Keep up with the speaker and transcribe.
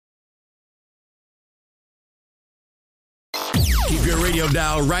Keep your radio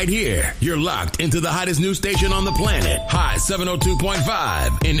dial right here. You're locked into the hottest news station on the planet. Hot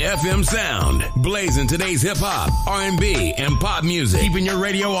 702.5 in FM sound. Blazing today's hip-hop, R&B, and pop music. Keeping your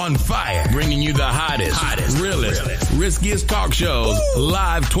radio on fire. Bringing you the hottest, realest, riskiest talk shows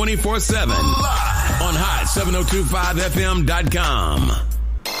live 24/7. Live on hot7025fm.com.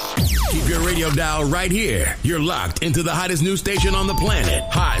 Keep your radio dial right here. You're locked into the hottest news station on the planet.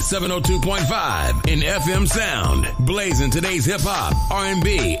 Hot 702.5 in FM sound. Blazing today's hip-hop,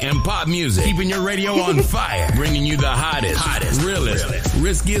 R&B, and pop music. Keeping your radio on fire. Bringing you the hottest, realest,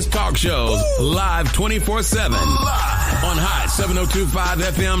 riskiest talk shows live 24/7. Live on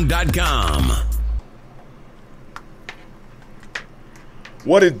hot7025fm.com.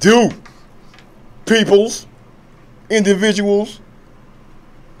 What it do, peoples, individuals,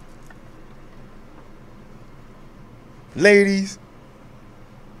 ladies,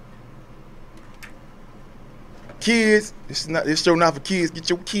 kids. This show not for kids. Get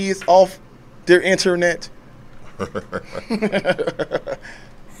your kids off their internet. Fucking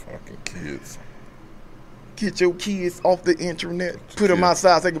kids. Get your kids off the internet. Put them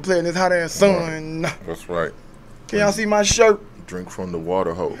outside so they can play in this hot ass sun. That's right. Can y'all see my shirt? Drink from the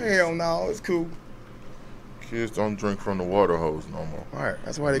water hose. Hell no, it's cool. Kids don't drink from the water hose no more. All right,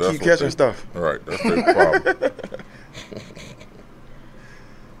 that's why they keep catching stuff. All right, that's their problem.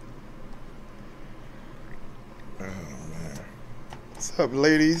 Oh, man. What's up,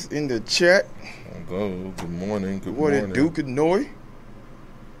 ladies in the chat? Hello, good morning, good what morning. What it do, good noise?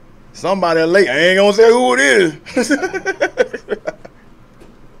 Somebody late. I ain't gonna say who it is.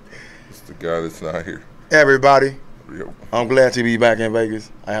 It's the guy that's not here. Everybody, Yep. I'm glad to be back in Vegas.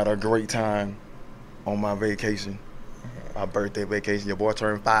 I had a great time on my vacation. My birthday vacation. Your boy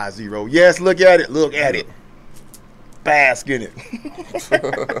turned 50. Yes, look at it. Look at it. Bask in it.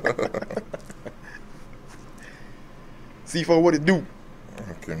 C4, what it do?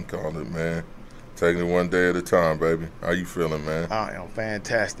 I can't call it, man. Taking it one day at a time, baby. How you feeling, man? I am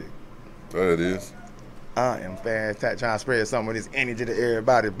fantastic. There it is. I am fantastic. Trying to spread some of this energy to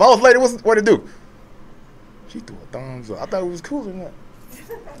everybody. Boss lady, what it do? She threw a thumbs up. I thought it was cool or not.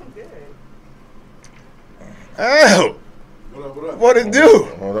 Oh, what it do?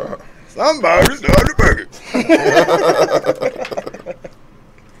 Hold up. Somebody started the burger.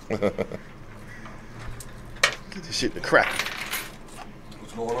 Get this shit to crack.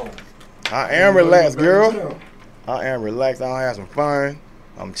 What's going on? I am relaxed, girl. I am relaxed. I don't have some fun.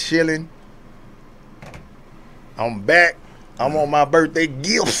 I'm chilling. I'm back. I'm on my birthday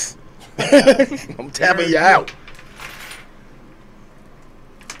gifts. I'm tapping you out.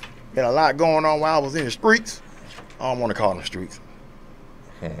 Got a lot going on while I was in the streets. I don't want to call them streets.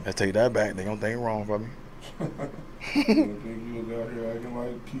 Let's take that back. They gonna think wrong for me. You was out here acting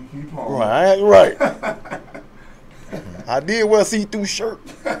like Kiki Palmer. Right. I did wear a see-through shirt.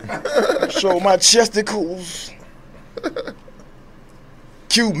 Show my chesticles.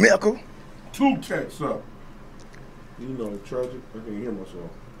 Q Merkel. 2 cats up. You know, tragic. I can't hear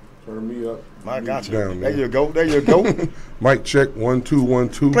myself. Turn me up. I got you. Down, There you go. There you go. Mic check 1 2 1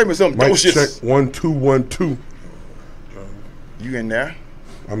 2. Play me some Mic docious. check 1 2 1 2. You in there?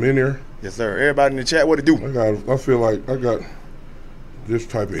 I'm in there. Yes, sir. Everybody in the chat, what it do? I feel like I got this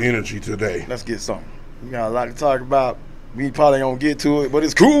type of energy today. Let's get something. We got a lot to talk about. We probably don't get to it, but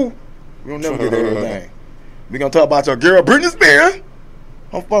it's cool. We don't never get everything. We gonna talk about your girl Britney Spears.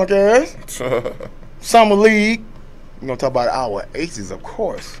 Her funk ass. Summer League. We gonna talk about our aces, of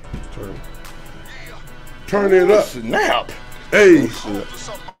course. Turn it up. Snap. Hey.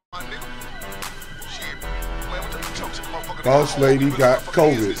 Boss lady got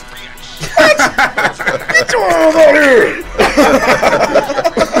COVID. Get your arms out here.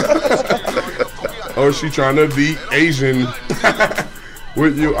 Oh, she trying to be Asian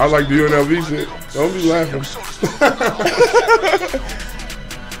with you. I like the UNLV shit. Don't be laughing.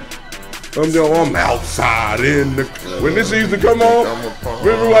 I'm outside in the. When this used to come on,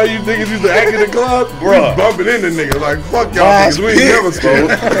 remember why you niggas used to act in the club? Bruh. We bumping into niggas like, fuck y'all niggas. We ain't never spoke.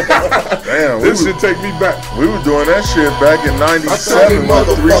 Damn, This shit take me back. we were doing that shit back in '97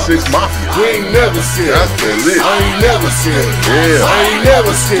 with 3-6 Mafia. We ain't never scared. That's the lit. I ain't never scared. Yeah. I ain't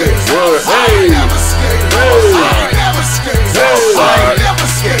never scared. What? Hey.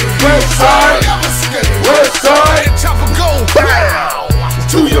 West side. West side.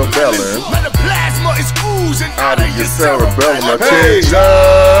 To your belly. Out of your cerebellum, attention.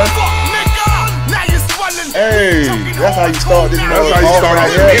 Hey, that's how you start this. That's how you start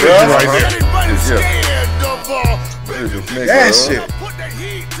out your energy right there. That shit.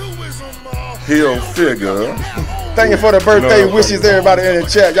 Heel figure. Thank you for the birthday wishes, everybody in the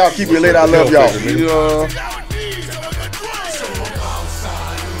chat. Y'all keep it lit. I love y'all.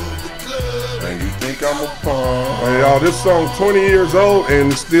 think I'm a punk. Hey, y'all, this song 20 years old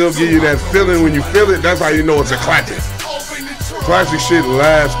and still give you that feeling when you feel it. That's how you know it's a classic. Classic shit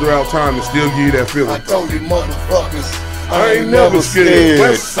lasts throughout time and still give you that I feeling. told you motherfuckers, I ain't never scared.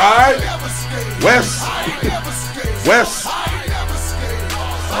 West side, west,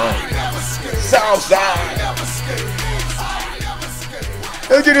 South side.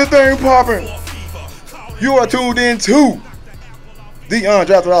 Let's get this thing popping. You are tuned in to the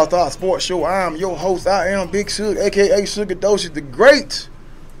Undrafted All-Star Sports Show. I am your host. I am Big Suge, a.k.a. Sugar Dosey the Great,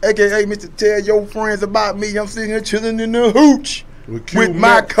 a.k.a. Mr. Tell Your Friends About Me. I'm sitting here chilling in the hooch with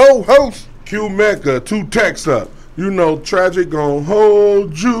my co-host. Q Mecca, 2 texts up. You know, Tragic gon'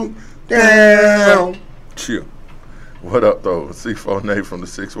 hold you down. Chill. What up, though? C4 Nate from the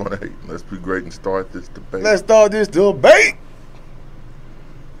 618. Let's be great and start this debate. Let's start this debate.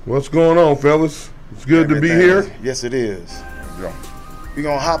 What's going on, fellas? It's good to be here. Yes, it is. Yeah. We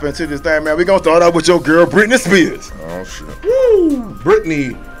gonna hop into this thing, man. We gonna start out with your girl, Britney Spears. Oh, shit. Woo!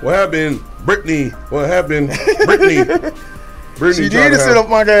 Britney, what happened? Britney, what happened? Britney. She did to sit up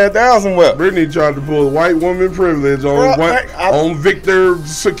my ass down somewhere. Britney tried to pull white woman privilege on on Victor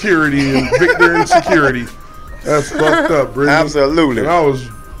Security and Victor Insecurity. That's fucked up, Britney. Absolutely. And I was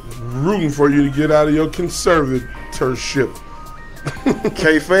rooting for you to get out of your conservatorship.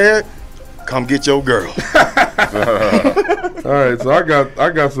 K-Fed, come get your girl. All right, so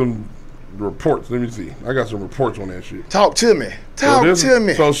I got some reports. Let me see. I got some reports on that shit. Talk to me. Talk to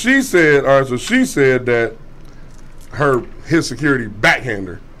me. So she said, all right. So she said that his security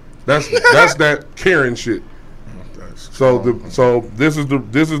backhander. That's that Karen shit. So this is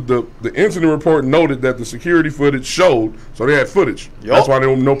the incident report noted that the security footage showed. So they had footage. Yep. That's why there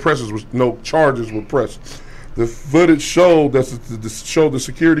were no charges were pressed. The footage showed the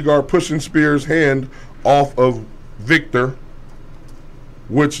security guard pushing Spears' hand off of Victor,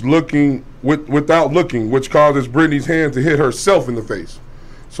 without looking, which causes Britney's hand to hit herself in the face.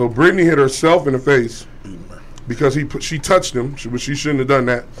 So Britney hit herself in the face because she touched him, which she shouldn't have done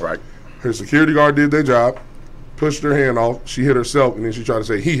that. Right. Her security guard did their job, pushed her hand off, she hit herself, and then she tried to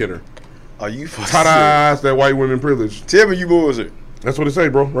say he hit her. Are you fucking Ta-da! That's that white women privilege. Tell me you bullshit. That's what it say,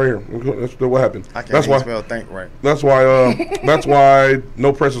 bro. Right here. That's what happened. I can't even spell think right. That's why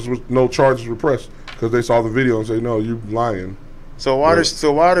no charges were pressed, because they saw the video and say, no, you lying. So why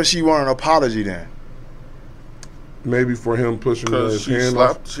does she want an apology then? Maybe for him pushing his hand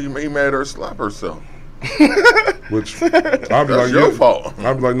off. He made her slap herself. Which I'd be That's your fault.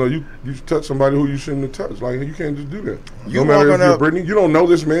 I'd be like, no, you touched somebody who you shouldn't have touched. Like, you can't just do that. You no matter if you're up, Britney, you don't know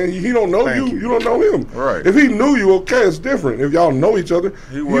this man. He don't know you. You don't know him. Right. If he knew you, okay, it's different. If y'all know each other,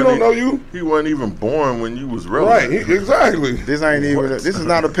 he don't know you. He wasn't even born when you was relevant. Right. Exactly. This ain't even. This is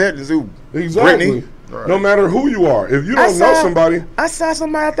not a petting zoo. Exactly. Britney. Right. No matter who you are, if you don't know somebody. I saw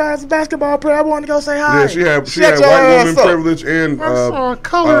somebody I thought was a basketball player. I wanted to go say hi. Yeah, she had white woman privilege and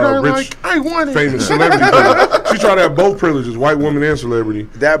rich, famous celebrity privilege. She tried to have both privileges, white woman and celebrity.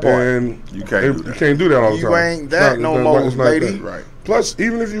 That part. And you can't do that all the time. You ain't that no more, lady. Right. Plus,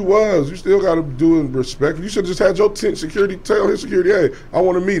 even if you was, you still got to do it in respect. You should just had your security tell his security, hey, I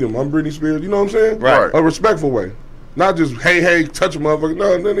want to meet him. I'm Britney Spears. You know what I'm saying? Right. A respectful way. Not just, hey, touch a motherfucker.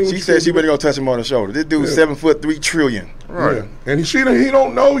 No, she said she better go touch him on the shoulder. This dude's 7'3" trillion. Right. Yeah. And he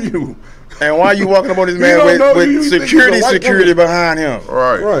don't know you. And why you walking up on this man with security behind him?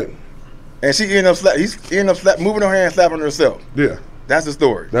 Right. And she ended up moving her hand, slapping herself. Yeah. That's the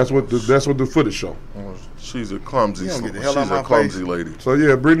story. That's what the footage show. She's a clumsy. Get the hell out she's my a clumsy face. lady. So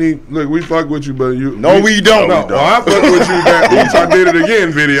yeah, Brittany, look, we fuck with you, but you. No, we don't. No, well, I fuck with you. That oops, I did it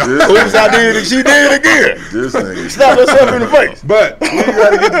again video. Oops, I did it. She did it again. This nigga Slapped herself in the face. But you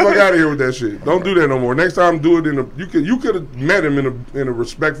gotta get the fuck out of here with that shit. Don't do that no more. Next time, do it in a. You could have met him in a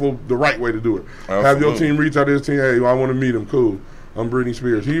respectful, the right way to do it. Absolutely. Have your team reach out to his team. Hey, I want to meet him. Cool. I'm Britney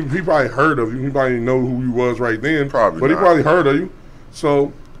Spears. He probably heard of you. He probably didn't know who you was right then. Probably, but he probably heard of you.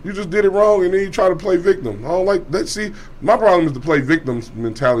 So. You just did it wrong, and then you try to play victim. I don't like that. See, my problem is the play victims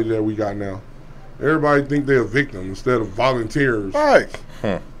mentality that we got now. Everybody think they're a victim instead of volunteers. Right.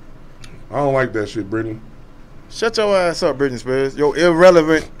 I don't like that shit, Brittany. Shut your ass up, Britney Spears. Yo,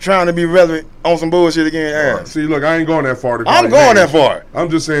 irrelevant, trying to be relevant on some bullshit again. Ass. See, look, I ain't going that far. I'm going that far. I'm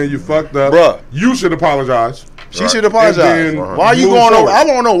just saying you fucked up. Bruh. You should apologize. She should apologize. Why are you going over? I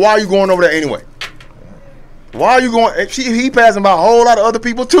want to know why you going over there anyway. Why are you going? He passing by a whole lot of other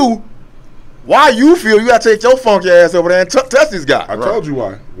people too. Why you feel you gotta take your funky ass over there and touch this guy? I told you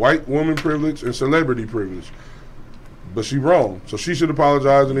why. White woman privilege and celebrity privilege. But she wrong. So she should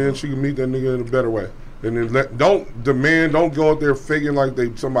apologize, and then she can meet that nigga in a better way. And then don't go out there faking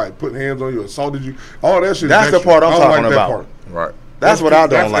like somebody put hands on you, assaulted you. All that shit. That's the part I'm talking about. Right. That's what I don't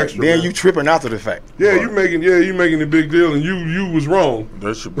that's like. extra, Then man. you tripping after the fact. Yeah, you making a big deal, and you was wrong.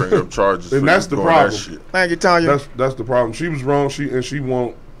 They should bring up charges. And for that's you the doing problem. That shit. Thank you, Tanya. That's the problem. She was wrong. She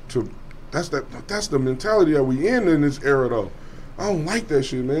won't to. That's the mentality that we in this era though. I don't like that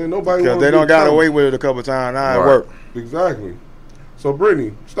shit, man. Nobody Because wanna they get don't got trouble. away with it a couple times. Now it Right. work. Exactly. So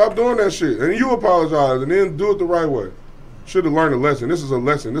Brittany, stop doing that shit, and you apologize, and then do it the right way. Should have learned a lesson. This is a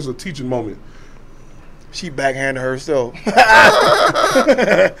lesson. This is a teaching moment. She backhanded herself. He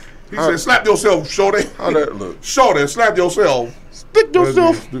said, "Slap yourself, shorty." How that look? Shorty, slap yourself. Stick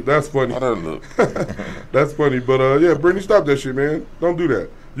yourself. That's funny. How that look? That's funny. But yeah, Brittany, stop that shit, man. Don't do that.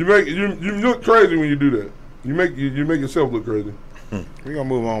 You look crazy when you do that. You make yourself look crazy. We gonna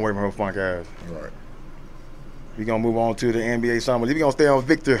move on away from her funk ass. Right. We gonna move on to the NBA Summer League. We gonna stay on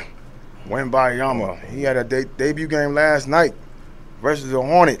Victor Wembanyama. He had a debut game last night versus the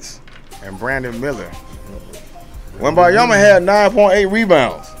Hornets and Brandon Miller. Wembanyama had 9.8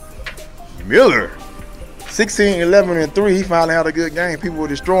 rebounds. Miller, 16, 11, and 3. He finally had a good game. People were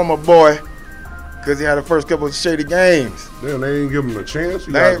destroying my boy because he had the first couple of shady games. Damn, they ain't give him a chance.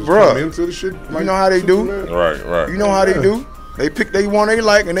 You They guys ain't, just bruh. come into the shit. You know how they do? Superman? Right. You know how they do? They pick they one they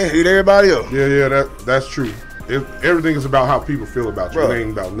like and they hate everybody else. Yeah, that's true. Everything is about how people feel about you. Bro, It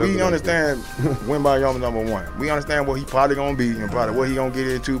ain't about nothing. we else. understand Wembanyama number one. We understand what he probably gonna be and probably what he gonna get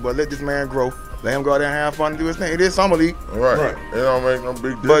into, but let this man grow. Let him go out there and have fun and do his thing. It is summer league, Right. It don't make no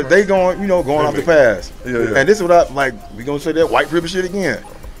big difference. but they going off the pass. Yeah. And this is what I like. We gonna say that white privilege shit again.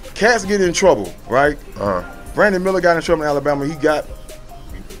 Cats get in trouble, right? Brandon Miller got in trouble in Alabama.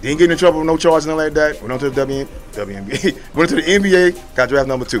 Didn't get in trouble with no charges, nothing like that. Went on to the WNBA. Went to the NBA, got drafted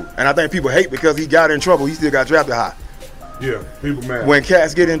number 2. And I think people hate because he got in trouble. He still got drafted high. Yeah, people mad. When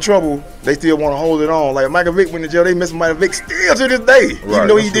cats get in trouble, they still want to hold it on. Like Michael Vick went to jail, they miss Michael Vick still to this day, even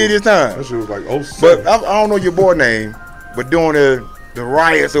though he did his time. That shit was like 07. But I don't know your boy name, but during the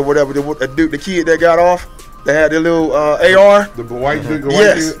riots or whatever, the kid that got off, that had the little AR. The white kid.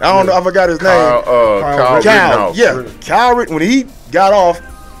 Yes, I don't know. I forgot his name. Kyle Kyle. Rittenhouse. Yeah, Kyle. When he got off,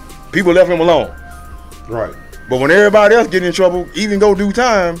 people left him alone. Right. But when everybody else get in trouble, even go do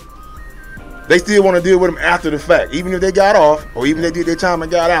time, they still want to deal with him after the fact. Even if they got off, or even if they did their time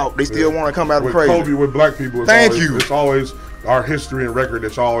and got out, they still want to come out With crazy. Kobe, with black people, It's always our history and record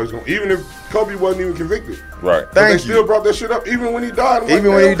that's always going. Even if Kobe wasn't even convicted, Right. but they Thank still you. brought that shit up. Even when he died,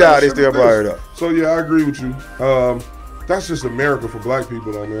 Even when he died, they still brought it up. So yeah, I agree with you. That's just America for black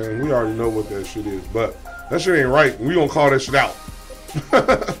people, though, man. We already know what that shit is, but that shit ain't right. We gonna call that shit out.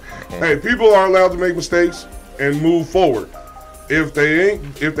 Hey, people are allowed to make mistakes and move forward. If they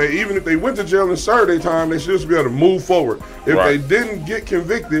went to jail and served their time, they should just be able to move forward. If Right. they didn't get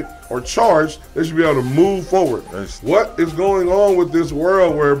convicted or charged, they should be able to move forward. What is going on with this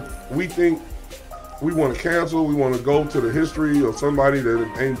world where we think we want to cancel, we want to go to the history of somebody that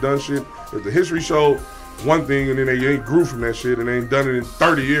ain't done shit? If the history showed one thing and then they ain't grew from that shit and they ain't done it in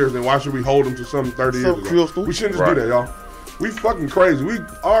 30 years, then why should we hold them to something 30 years ago? crystal. We shouldn't just do that, y'all. We fucking crazy.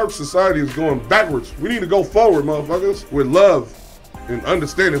 Our society is going backwards. We need to go forward, motherfuckers, with love and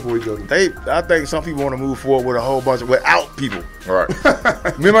understanding for each other. I think some people want to move forward with a whole bunch without people. Right.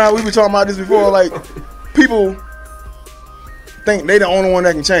 Remember how we were talking about this before? Like, people think they the only one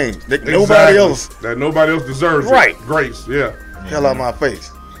that can change. Nobody else. That nobody else deserves Right. Grace, yeah. Hell out my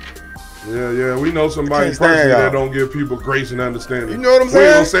face. Yeah. We know somebody Can't stand personally that y'all. don't give people grace and understanding. You know what I'm We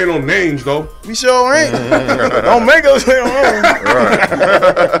ain't saying? gonna say no names, though. We sure ain't. Don't make us say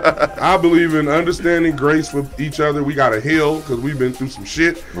I believe in understanding grace for each other. We gotta heal because we've been through some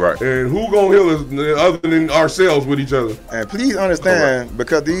shit. Right. And who gonna heal us other than ourselves with each other? And please understand,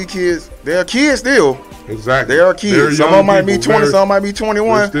 because these kids, they're kids still. Exactly. They are kids. They're Some of young them might be people, 20, some might be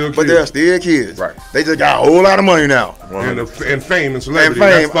 21, they're still but kids. they're still kids. Right. They just got a whole lot of money now. and fame and And celebrity. fame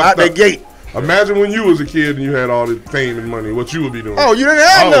That's out fucked the up. gate. Imagine when you was a kid and you had all the fame and money. What you would be doing? Oh, you didn't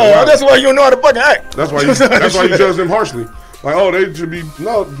have none. wow. That's why you don't know how to fucking act. That's why you judge them harshly. Like, oh, they should be.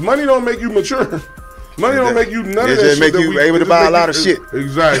 No, money don't make you mature. Money don't make you none It of that just shit. make you able to buy a lot of shit.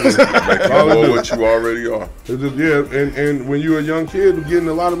 Exactly. Make you more what you already are. It's just, yeah, and when you're a young kid getting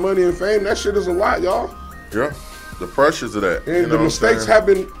a lot of money and fame, that shit is a lot, y'all. Yeah. The pressures of that. And you know the what I'm mistakes saying?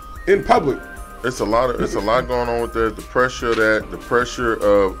 happen in public. It's a lot going on with that. The pressure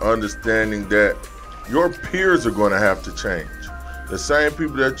of understanding that your peers are going to have to change. The same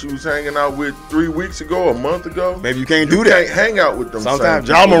people that you was hanging out with 3 weeks ago, a month ago. Maybe you can't do that. Can't hang out with them. Sometimes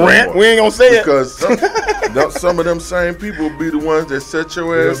same John people no Morant, more. we ain't gonna say it. Because some of them same people be the ones that set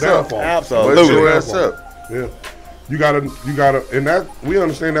your ass up. downfall. Absolutely. Set your ass up. Yeah. You gotta, and that we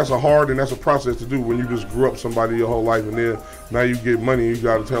understand that's a hard and that's a process to do when you just grew up somebody your whole life and then now you get money and you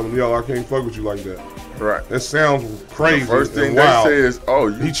gotta tell them, yo, I can't fuck with you like that. Right. It sounds crazy. The first thing and they wild. say is, "Oh,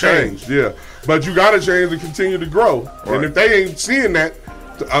 he changed." Yeah, but you got to change to continue to grow. Right. And if they ain't seeing that,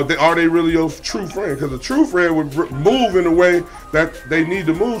 are they really your true friend? Because a true friend would move in a way that they need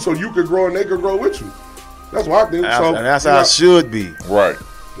to move, so you could grow and they could grow with you. That's what I think. And that's how it should be. Right.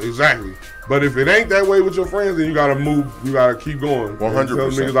 Exactly. But if it ain't that way with your friends, then you gotta move. You gotta keep going. 100%. Tell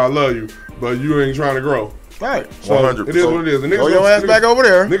niggas I love you, but you ain't trying to grow. Right. So 100%. it is what it is. And Throw your ass back over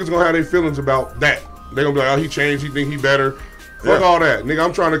there. Niggas gonna have their feelings about that. They gonna be like, oh, he changed. He think he better. Fuck Yeah. all that, nigga.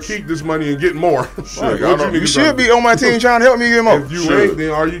 I'm trying to keep this money and get more. Shit, what You should be on my team trying to help me get more. If you Should. ain't, then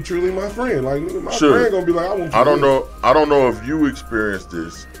are you truly my friend? Like, nigga, my Should. friend gonna be like, I want you. I don't to know. I don't know if you experienced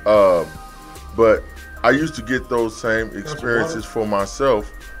this, but I used to get those same experiences for myself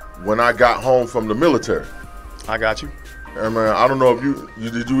when I got home from the military. I got you. I mean, I don't know if you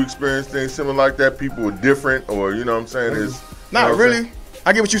did you experience things similar like that? People were different, or you know what I'm saying? Is Not really.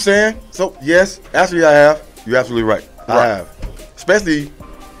 I get what you're saying. So yes, actually I have. You're absolutely right. I Right. have. Especially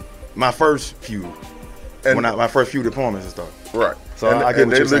my first few. And- My first few deployments and stuff. right. So and, I get and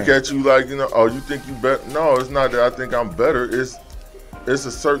what they you're look saying. at you like, you know, oh, you think you better? No, it's not that I think I'm better. It's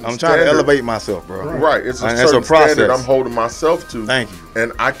a certain. I'm trying to standard. elevate myself, bro. Right. It's a And it's certain a process. standard I'm holding myself to. Thank you.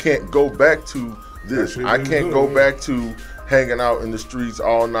 And I can't go back to this. That shit I is can't good, go man. back to hanging out in the streets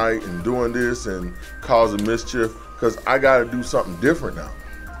all night and doing this and causing mischief because I got to do something different now.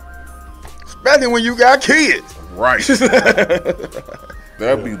 Especially when you got kids. Right.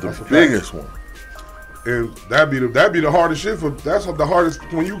 That'd be the biggest one. And that'd be the hardest shit for. That's the hardest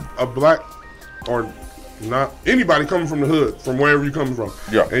when you a black or not anybody coming from the hood, from wherever you coming from.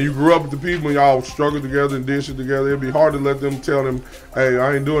 Yeah. And you grew up with the people and y'all struggled together and did shit together. It'd be hard to let them tell them, hey,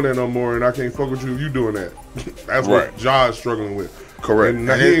 I ain't doing that no more and I can't fuck with you if you doing that. That's Right. what Ja's struggling with. Correct. And,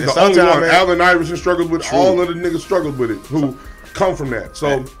 And he ain't it's the only sometimes, one. man- Allen Iverson struggled with. True. All of the niggas struggled with it who come from that.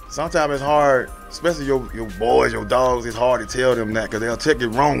 So Sometimes it's hard, especially your boys, your dogs. It's hard to tell them that because they'll take it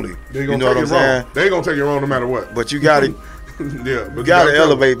wrongly. they You gonna know what take I'm it wrong. saying? They gonna take it wrong no matter what. But you gotta Yeah, but you gotta tell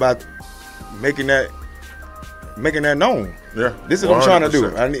them. elevate by making that known. Yeah. This is what I'm trying to do.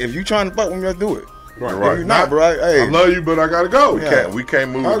 100%. And if you trying to fuck with me, let's do it. Right, Right. If you not, bro, hey, I love you, but I gotta go. Yeah. We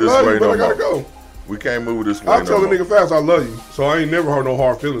can't move I this love way you, but no I gotta more. go. We can't move this way I'll no tell the more. nigga fast I love you, so I ain't never heard no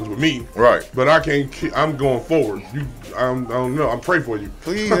hard feelings with me. Right. But I can't. I'm going forward. I don't know. I'm praying for you.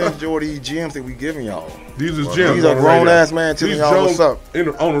 please enjoy these gems that we giving y'all. These is gems. These are on the grown radio. ass man telling These y'all what's Jones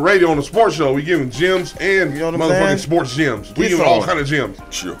up. on the radio on the sports show. We giving gems and You know what I'm motherfucking saying? sports gems. We Get giving all some. kind of gems,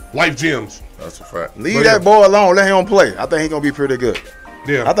 Sure. life gems. That's a fact. Leave But that yeah. boy alone. Let him play. I think he gonna be pretty good.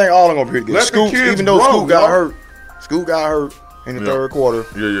 Yeah, I think all of them gonna be pretty good. Let the Scoot, kids even though grow, Scoot got y'all. hurt. Scoot got hurt in the Yeah. third quarter.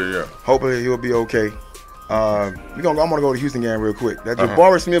 Yeah. Hopefully he'll be okay. I'm gonna go to Houston game real quick. That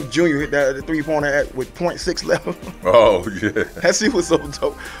Jabari Smith Jr. hit that 3-pointer with .6 left. Oh yeah. That shit was so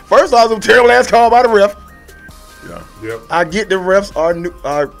dope. First off, it was a terrible ass call by the ref. Yeah. yep. I get the refs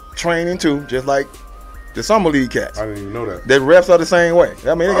are training too, just like the summer league cats. I didn't even know that. The refs are the same way.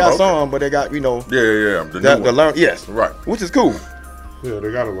 I mean, they got okay. some, but they got Yeah. The the new one. learn. Yes, Right. which is cool. Yeah,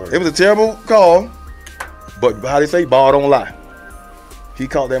 they gotta learn. It was a terrible call, but how they say, ball don't lie. He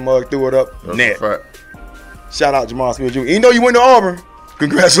caught that mug, threw it up, That's net. a fact. Shout out Jamal Smith Jr. Even though you went to Auburn,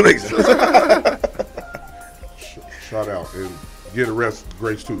 congratulations. Shout out and get a rest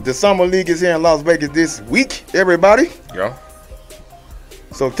grace too. The summer league is here in Las Vegas this week, everybody. Yeah.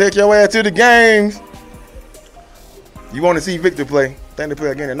 So take your ass to the games. You want to see Victor play? I think they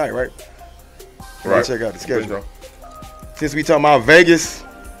play again tonight, right? Right. Check out the schedule. Bingo. Since we talking about Vegas,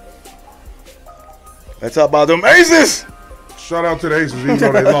 let's talk about them Aces. Shout out to the Aces, even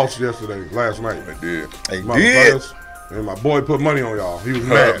though they lost last night. I did. They My did. brothers, and my boy put money on y'all. He was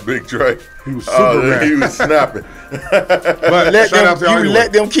mad. Big Dre. He was super mad. He was snapping. But Let shout out to y'all them, you anyway.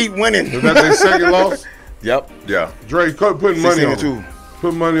 let them keep winning. Is that their second loss? Yep. Yeah. Dre putting money on 16-2. them.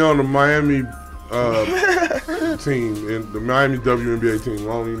 Put money on the Miami team and the Miami WNBA team.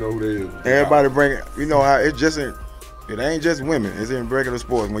 I don't even know who they is. Everybody bring it. You know how it ain't just women. It's in regular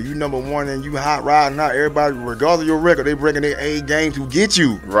sports. When you number one and you hot riding out, everybody, regardless of your record, they bringing their A game to get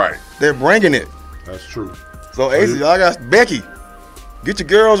you. Right. They're bringing it. That's true. So Aces, y'all got Becky. Get your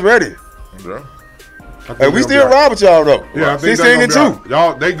girls ready. Yeah. I think Hey, we they'll still be all right. ride with y'all though. Yeah, I think 16 and 2. right.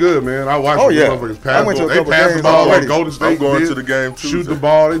 Y'all, they good, man. I watch Oh, the yeah. motherfuckers I pass. went to a They couple pass the games ball like already. Golden State I'm going did. to the game Shoot Tuesday. the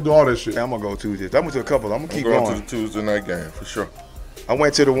ball. They do all that shit. Yeah, I'm gonna go Tuesdays. I went to a couple. I'm gonna keep I'm going going. to the Tuesday night game for sure. I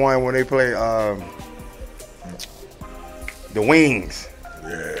went to the one when they play the Wings.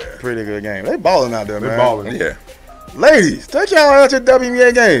 Yeah. Pretty good game. They balling out there, They man. balling. Yeah. Ladies, take y'all out to the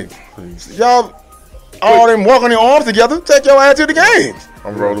WNBA game. Please. Y'all all them walking their arms together. Take your ass to the games.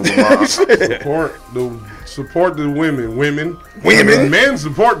 I'm rolling with my Support the women. Women? Men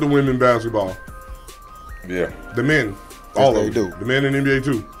support the women basketball. Yeah. The men. All they of them. do. The men in the NBA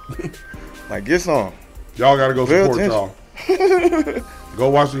too. Like, get some. Y'all gotta go Pay support y'all. Go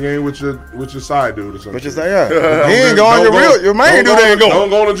watch the game with your side dude or something. But just like, yeah. He ain't going, your main dude ain't going. Don't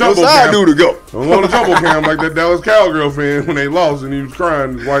go on the jumbo Your side cam. dude to go. Don't go on the jumbo cam like that Dallas Cowgirl fan when they lost and he was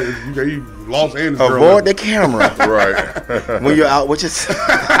crying. He lost and his girl. Avoid the camera. Right. When you're out with your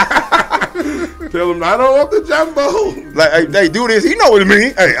Tell him, I don't want the jumbo. like, hey, they do this. He know what it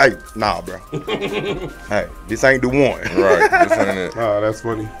mean. Hey, nah, bro. Hey, this ain't the one. Right. This ain't it. Oh, that's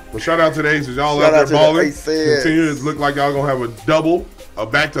funny. Well, shout out to the Aces. Y'all Shout out out to there the balling. Aces. Continue to look like y'all gonna have a double, a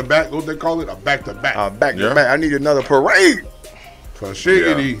back-to-back. What they call it? A back-to-back. Back Yeah. to back. I need another parade. For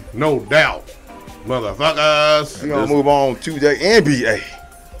shiggity, no doubt. Motherfuckers. We gonna move on to the NBA.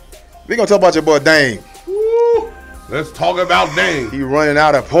 We gonna talk about your boy Dame. Woo. Let's talk about Dame. He running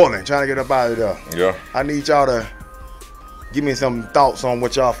out of Portland, trying to get up out of there. Yeah. I need y'all to give me some thoughts on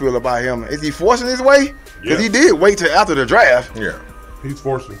what y'all feel about him. Is he forcing his way? Because he did wait till after the draft. Yeah. He's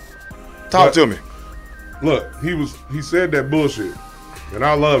forcing. Talk to me. Look, he said that bullshit. And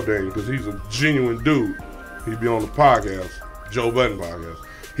I love Dame because he's a genuine dude. He be on the podcast, Joe Budden podcast.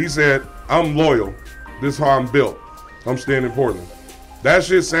 He said, I'm loyal. This is how I'm built. I'm staying in Portland. That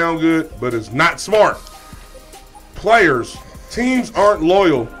shit sound good, but it's not smart. Players, teams aren't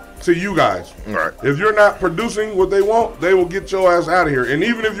loyal to you guys. Right. If you're not producing what they want, they will get your ass out of here. And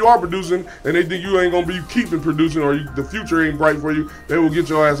even if you are producing and they think you ain't going to be keeping producing or the future ain't bright for you, they will get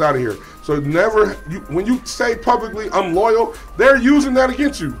your ass out of here. So never, when you say publicly, I'm loyal, they're using that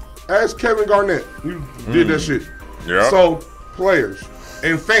against you. Ask Kevin Garnett. You did that shit. Yeah. So, players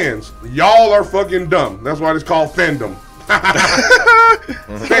and fans, y'all are fucking dumb. That's why it's called fandom.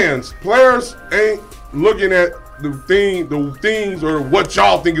 Fans, players ain't looking at the things or what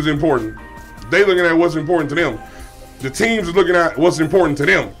y'all think is important. They looking at what's important to them. The teams are looking at what's important to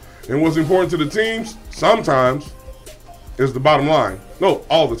them. And what's important to the teams sometimes is the bottom line. No,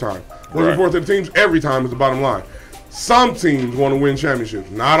 all the time. What's important to the teams every time is the bottom line. Some teams want to win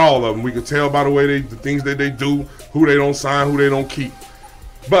championships. Not all of them. We can tell by the way the things that they do, who they don't sign, who they don't keep.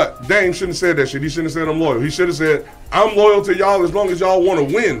 But Dame shouldn't have said that shit. He shouldn't have said I'm loyal. He should have said I'm loyal to y'all as long as y'all want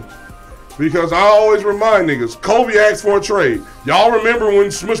to win. Because I always remind niggas, Kobe asked for a trade. Y'all remember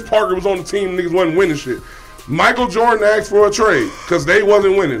when Smush Parker was on the team, niggas wasn't winning shit. Michael Jordan asked for a trade because they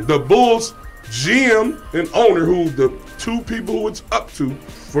wasn't winning. The Bulls GM and owner, who the two people who it's up to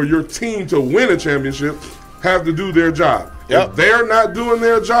for your team to win a championship, have to do their job. Yep. If they're not doing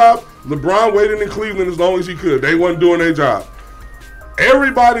their job, LeBron waited in Cleveland as long as he could. They wasn't doing their job.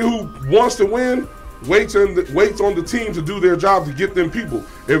 Everybody who wants to win waits on the team to do their job to get them people.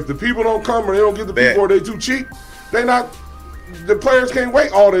 If the people don't come or they don't get the people or they too cheap, the players can't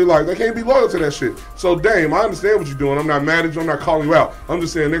wait all their life. They can't be loyal to that shit. So, Dame, I understand what you're doing. I'm not mad at you. I'm not calling you out. I'm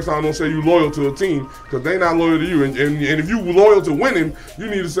just saying next time don't say you loyal to a team because they not loyal to you. And if you loyal to winning, you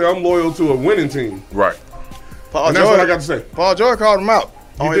need to say I'm loyal to a winning team. Right. And that's what I got to say. Paul George called him out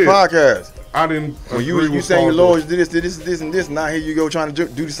on his podcast. I didn't. When you saying you're loyal to this, and this, and now here you go trying to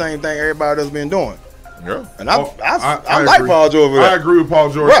do the same thing everybody else been doing. Yeah. And I like agree. Paul George. I agree with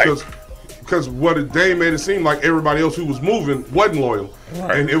Paul George Right. because what Dame made it seem like everybody else who was moving wasn't loyal,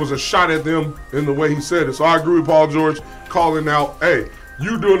 and it was a shot at them in the way he said it. So I agree with Paul George calling out, "Hey,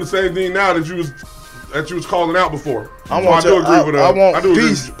 you doing the same thing now that you was calling out before." I do agree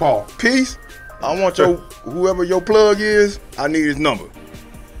with Paul. Peace. I want whoever your plug is. I need his number.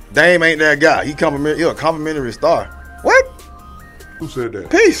 Dame ain't that guy. He a complimentary star. What? Who said that?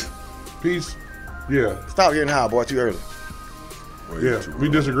 Peace. Peace. Yeah. Stop getting high, boy. Too early. Yeah. We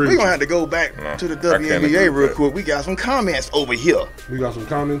disagree. We're gonna have to go back to the WNBA real quick. We got some comments over here. We got some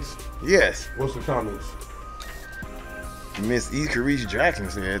comments. Yes. What's the comments? Miss E. Carice Jackson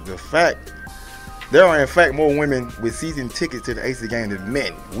said there are in fact more women with season tickets to the AC game than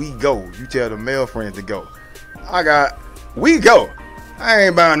men. We go. You tell the male friends to go. We go. I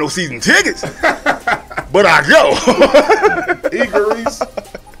ain't buying no season tickets, but I go. E. Carice.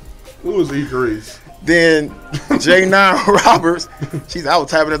 Who is E. Carice? Then J9 Roberts, I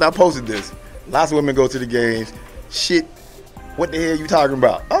was typing as I posted this. Lots of women go to the games. Shit, what the hell you talking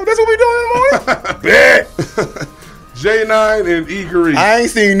about? Oh, that's what we doing in the morning? Bet. J9 and E. Carice. I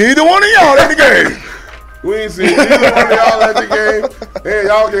ain't seen neither one of y'all at the game. We ain't seen neither one of y'all at the game. And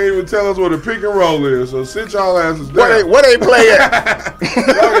y'all can't even tell us what a pick and roll is. So sit y'all asses down. Where they play at?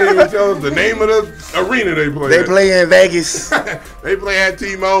 Y'all can't even tell us the name of the arena they play at. They play in Vegas. They play at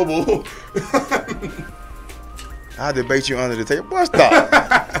T-Mobile. I debate you under the table. Boy, stop.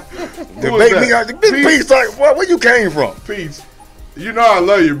 Debate me out the big piece. Like, where you came from? Peace. You know I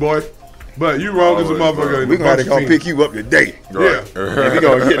love you, boy. But you wrong as a motherfucker. We're going to have to come pick you up today. Right. Yeah. We're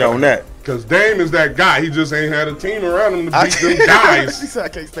going to get on that. Because Dame is that guy. He just ain't had a team around him to beat them guys. He said, I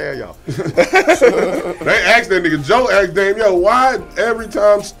can't stand y'all. They asked that nigga, Joe asked Dame, yo, why every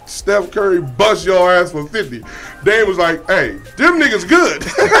time Steph Curry busts your ass for 50? Dame was like, hey, them niggas good.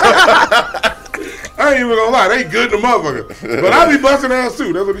 I ain't even gonna lie, they good in the motherfucker. But I be busting ass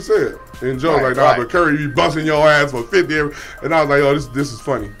too. That's what he said. And Joe was like, nah, but Curry be busting your ass for 50. And I was like, oh, this is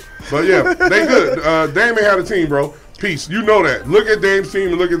funny. But yeah, they good. Dame ain't had a team, bro. Peace. You know that. Look at Dame's team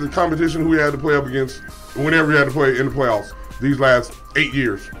and look at the competition who he had to play up against whenever he had to play in the playoffs these last 8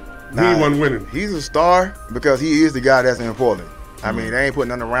 years. He wasn't winning. He's a star because he is the guy that's in Portland. I mean, they ain't putting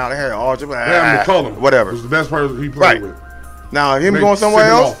nothing around. They had Aldridge. They had McCollum. Whatever. Was the best person he played with. Now, him going somewhere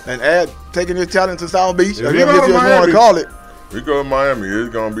else and taking his talent to South Beach, if if you want to call it. We go to Miami, it's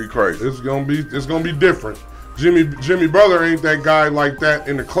gonna be crazy. It's gonna be different. Jimmy Butler ain't that guy like that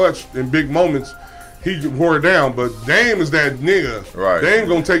in the clutch in big moments. He wore it down, but Dame is that nigga. Right. Dame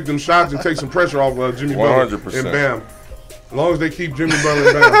gonna take them shots and take some pressure off Jimmy 100%. Butler and Bam. As long as they keep Jimmy Butler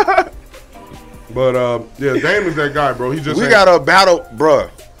and Bam. But yeah, Dame is that guy, bro. He just got a battle, bruh.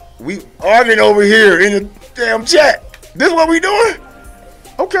 We arguing over here in the damn chat. This is what we doing?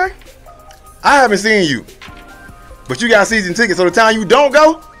 Okay. I haven't seen you, but you got season tickets. So the time you don't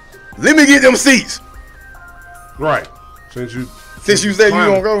go, let me get them seats. Right. Since you said you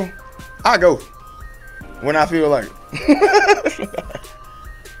don't go, I go when I feel like it.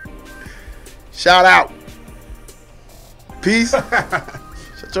 Shout out. Peace.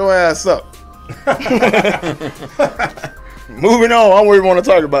 Shut your ass up. Moving on. I don't really want to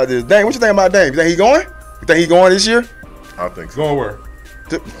talk about this. Dang, what you think about Dame? You think he going? You think he going this year? I think so. Going where?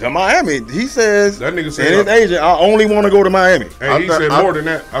 To Miami. He says that nigga said and his agent, I only want to go to Miami. Hey, he said more than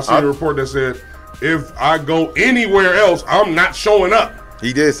that. I see a report that said if I go anywhere else, I'm not showing up.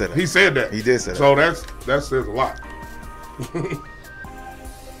 He did say that. He said that. He did say that. So that says a lot.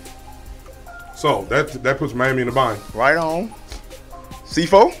 So that puts Miami in the bind. Right on.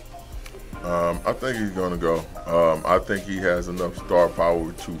 C4? I think he's going to go. I think he has enough star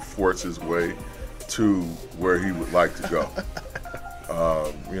power to force his way to where he would like to go.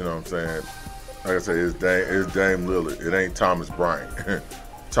 You know what I'm saying? Like I said, it's Dame Lillard. It ain't Thomas Bryant.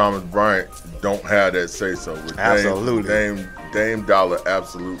 Thomas Bryant don't have that say-so. Absolutely. Dame Dollar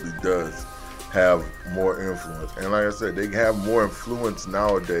absolutely does have more influence. And like I said, they have more influence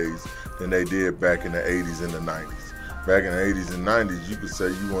nowadays than they did back in the 80s and the 90s. Back in the 80s and 90s, you could say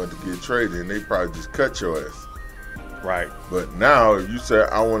you wanted to get traded, and they probably just cut your ass. Right. But now, if you say,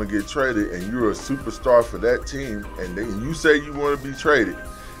 I want to get traded, and you're a superstar for that team, and you say you want to be traded,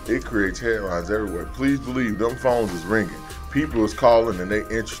 it creates headlines everywhere. Please believe them phones is ringing. People is calling, and they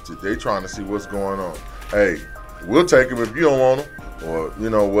interested. They trying to see what's going on. Hey, we'll take him if you don't want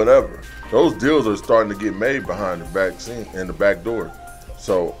him, or, whatever. Those deals are starting to get made behind the back scene and the back door.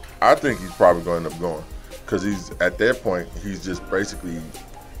 So I think he's probably going to end up going. Because he's at that point, he's just basically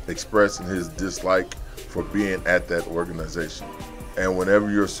expressing his dislike for being at that organization. And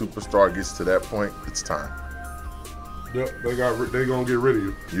whenever your superstar gets to that point, it's time. Yep, they gonna get rid of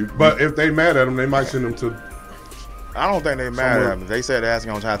you. But if they mad at him, they might send him to. I don't think they mad at him. They said they're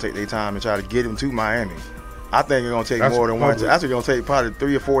gonna try to take their time and try to get him to Miami. I think it's gonna take more than one. That's gonna take probably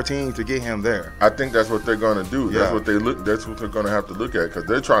 3 or 4 teams to get him there. I think that's what they're gonna do. Yeah. That's what they're gonna have to look at because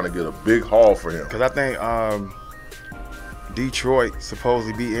they're trying to get a big haul for him. Because I think Detroit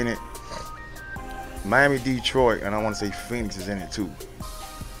supposedly be in it. Miami, Detroit, and I want to say Phoenix is in it too.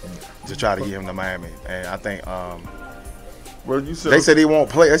 To try to get him to Miami, and I think well, you said they said they want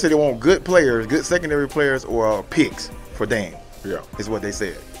play. They said they want good players, good secondary players, or picks for Dame. Yeah, is what they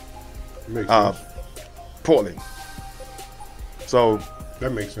said. Makes sense. Portland. So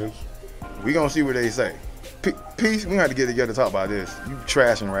that makes sense. We gonna see what they say. Peace. We have to get together to talk about this. You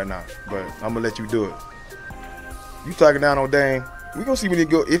trashing right now, but I'm gonna let you do it. You talking down on Dame. We gonna see when he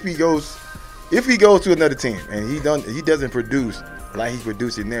go. If he goes to another team and he doesn't produce like he's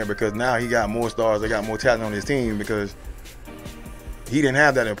producing there because now he got more stars. They got more talent on his team because he didn't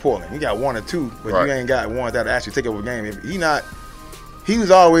have that in Portland. He got 1 or 2, but you ain't got one that actually take over a game. If he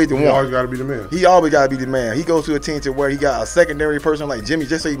was always the one. He always got to be the man. He always got to be the man. He goes to a team to where he got a secondary person like Jimmy.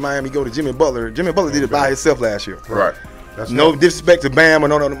 Just say Miami go to Jimmy Butler. Jimmy Butler did it by himself last year. Right. That's no disrespect to Bam or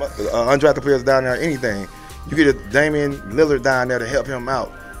no undrafted players down there or anything. You get a Damian Lillard down there to help him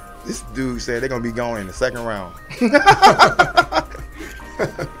out. This dude said they're going to be going in the second round.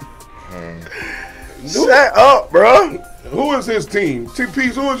 Shut up, bro. Who is his team?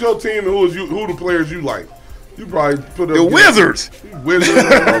 T-Piece, who is your team and who the players you like? You probably put up the Wizards. Wizards.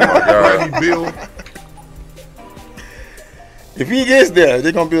 Oh my God. Bill. If he gets there,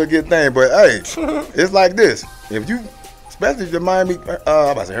 they're gonna be a good thing. But hey, it's like this: if you especially the Miami, I'm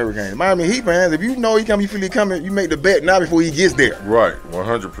about to say Hurricanes, Miami Heat fans. If you know he feel he coming, you make the bet now before he gets there. Right,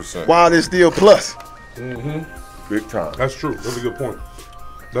 100%. While it's still plus. Big time. That's true. That's a good point.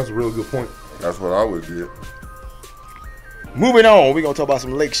 That's a really good point. That's what I would do. Moving on, we're going to talk about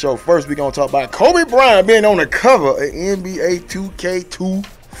some Lake Show. First, we're going to talk about Kobe Bryant being on the cover of NBA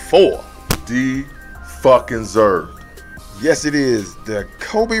 2K24. Fucking-zerved. Yes, it is. The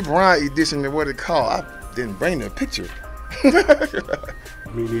Kobe Bryant edition of what it called. I didn't bring the picture.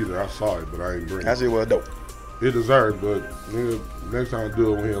 Me neither. I saw it, but I ain't bring it. That shit was dope. It deserved, but nigga, next time I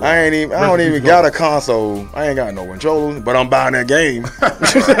do it when he I don't even got a console. I ain't got no controller, but I'm buying that game.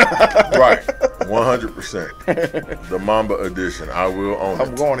 Right, 100%. The Mamba edition. I will own it.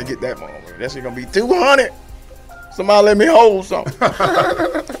 I'm going to get that moment. That shit gonna be $200. Somebody let me hold something.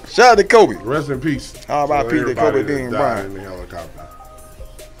 Shout out to Kobe. Rest in peace. How about Pete to Kobe Dean Bryant? In the helicopter.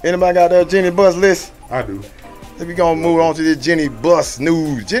 Anybody got that Jenny Bus list? I do. If we gonna move on to this Jenny Bus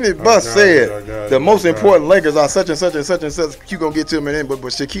news. Jenny Bus said the most important Lakers are such and such and such and such. You gonna get to them in a minute,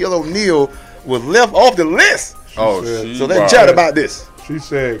 but Shaquille O'Neal was left off the list. So let's chat about this. She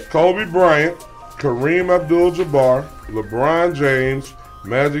said Kobe Bryant, Kareem Abdul-Jabbar, LeBron James,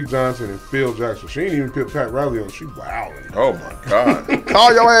 Magic Johnson, and Phil Jackson. She ain't even put Pat Riley on. She wilding. Oh my God.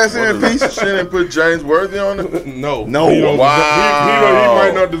 Call your ass in, peace. She didn't put James Worthy on it? No. No. He Wow.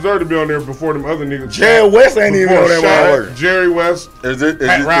 might not deserve to be on there before them other niggas. Jerry West ain't even on that one. Jerry West. Is it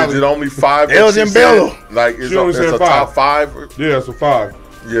only 5? that Elgin she Bello. said? Like, it's She only said a 5. top 5? Yeah, it's a 5.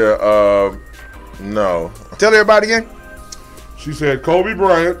 Yeah, no. Tell everybody again. She said Kobe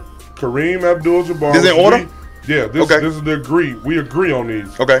Bryant, Kareem Abdul-Jabbar. Is it in order? This is the agree. We agree on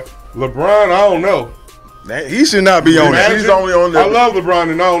these. Okay. LeBron, I don't know. He should not be on that. He's only on there. I love LeBron,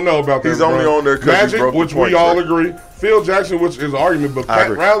 and I don't know about that. He's only on there because Magic, he broke the which point we all record. agree. Phil Jackson, which is an argument, but I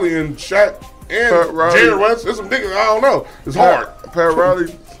Pat agree. Riley and Shaq and Pat Riley. Jerry West, there's some niggas I don't know. It's hard. Pat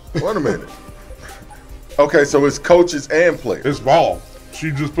Riley, wait a minute. Okay, so it's coaches and players. It's ball.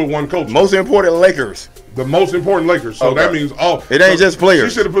 She just put one coach. Most important Lakers. The most important Lakers. So that means all. It ain't just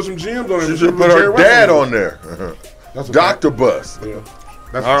players. She should have put some GMs on there. She should have put her dad on there. That's a Dr. Bus. Yeah.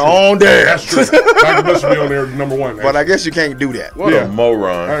 That's Our true. own dad. That's true. Dr. Bus should be on there number 1. But I guess you can't do that. What a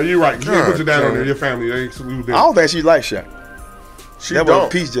moron. You're right. You can't put your dad on God there. Your family. They exclude them. I don't think she likes Shaq. She That don't.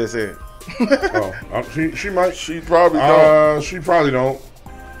 what Peace just said. She might. She probably don't. She probably don't.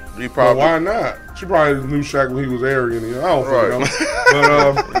 He But probably. why not? She probably knew Shaq when he was arrogant. I don't Right. think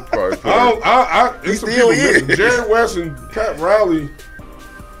so. But He probably put I don't. It's some still people is. missing. Jerry West and Pat Riley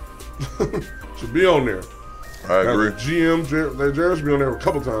should be on there. I agree. GM Jerry should be on there a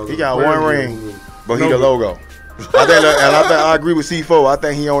couple times. He got Player one GM. ring, but he the logo. I agree with C4. I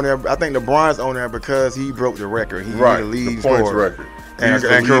think he on there. I think LeBron's on there because he broke the record. He Right. the lead The points scorer. record. And He's the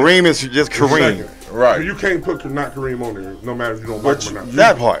Kareem is just Kareem. Second. Right. You can't put not Kareem on there, no matter if you don't But like him or not.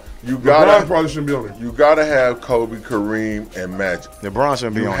 That part. You LeBron gotta, probably shouldn't be on there. you gotta have Kobe, Kareem, and Magic. LeBron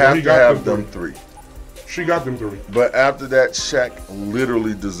shouldn't be You on have He to got have them them 3. She got them 3. But after that, Shaq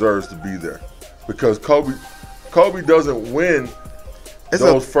literally deserves to be there because Kobe doesn't win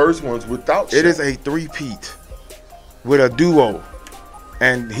those first ones without Shaq. It is a three-peat with a duo,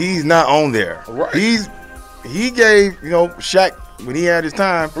 and he's not on there. Right. He gave Shaq when he had his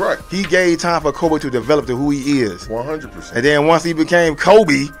time. Right. He gave time for Kobe to develop to who he is, 100%. and then once he became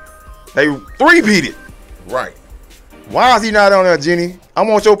Kobe, they three-peated. Right. Why is he not on there, Jenny? I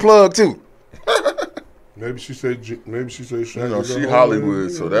want your plug too. Maybe she said Shaq. You know, was she on Hollywood,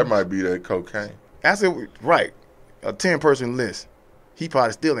 there. so that might be that cocaine. I said right, a 10-person list. He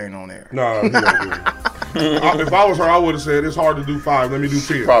probably still ain't on there. Nah, he don't do it. If I was her, I would have said it's hard to do 5. Let me do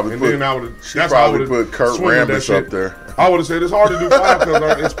 10. Probably and put- then I would have. She probably put Kurt Rambis up there. I would have said it's hard to do 5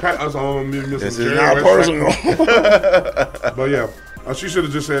 because it's This is not personal. But yeah, she should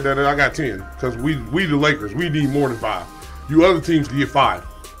have just said that I got 10 because we the Lakers. We need more than 5. You other teams can get 5.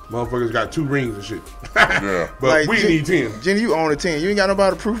 Motherfuckers got 2 rings and shit. Yeah. But Like, we need 10. Jenny, you own a 10. You ain't got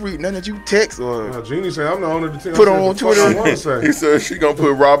nobody to proofread nothing that you text or Jeannie said I'm the owner of the 10. Put I said, on the fuck Twitter. I wanna say. He said she gonna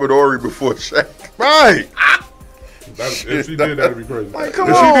put Robert Horry before Shaq. right. If she did, that'd be crazy. Like, come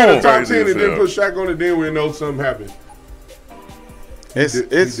if she did a on. top Crazy 10 and as then hell. put Shaq on it, then we know something happened. He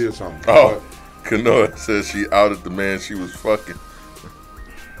did something. Oh, Kanoa says she outed the man she was fucking.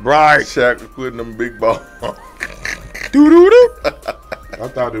 Right. Shaq was putting them big balls. Doo-doo-doo. I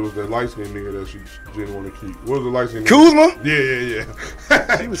thought it was the light skinned nigga that she didn't want to keep. What was the light skinned Kuzma?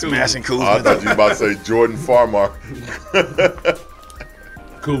 Yeah. He was smashing I Kuzma. thought you were about to say Jordan Farmar.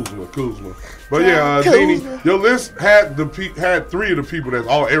 Kuzma. But yeah, Jeannie, your list had 3 of the people that's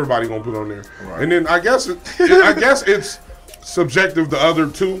everybody gonna put on there. Right. And then I guess it's subjective. The other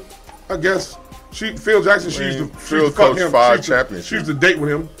 2, I guess Phil Jackson, she used to Phil fuck coached him. 5 She championships. used to date with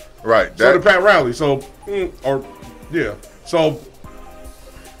him. Right. So did Pat Riley. So, but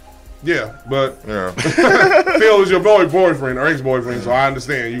Yeah. Phil is your boyfriend or ex-boyfriend, so I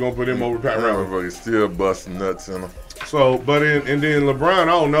understand you're gonna put him over Pat Riley. Motherfucker still busting nuts in him. So, and then LeBron, I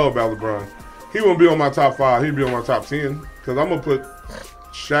don't know about LeBron. He wouldn't be on my top 5. He'd be on my top 10 because I'm gonna put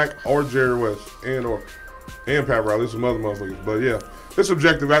Shaq or Jerry West and Pat Riley. Some other motherfuckers, but yeah, it's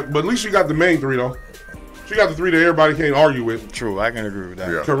subjective. But at least she got the main 3 though. She got the 3 that everybody can't argue with. True, I can agree with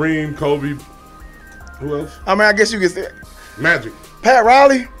that. Yeah. Kareem, Kobe, who else? I mean, I guess you could say Magic. Pat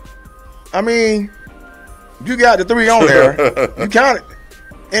Riley. I mean, you got the 3 on there. You count it.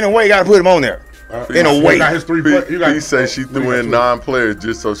 In a way, you got to put him on there. In a way. You got his 3 He said she threw in 9 players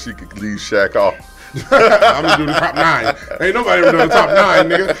just so she could leave Shaq off. I'm gonna do the top 9. Ain't nobody ever done the top 9,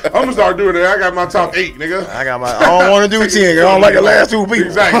 nigga. I'm gonna start doing it. I got my top 8, nigga. I don't want to do 10. I don't like the last 2 people.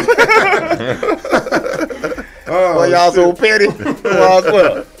 Exactly. Well, y'all so petty.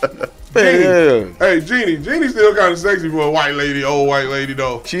 Well, Jeannie. Hey, Jeannie still kind of sexy for a old white lady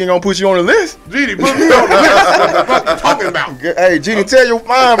though. She ain't gonna put you on the list. Jeannie, put me on the list. What the fuck you talking about? Hey, Jeannie, tell your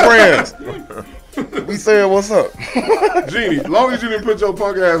fine friends. We said what's up. Jeannie, as long as you didn't put your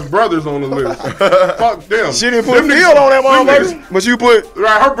punk ass brothers on the list. Fuck them. She didn't put Phil on that motherfucker. But you put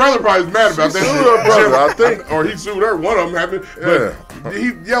right. Her brother probably is mad about that. Sued her brother, I think, or he sued her. One of them happened. But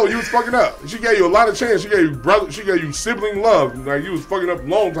you was fucking up. She gave you a lot of chance. She gave you She gave you sibling love. Like you was fucking up a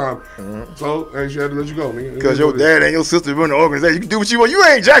long time. Mm-hmm. So she had to let you go, nigga. because your dad and your sister run the organization. You can do what you want. You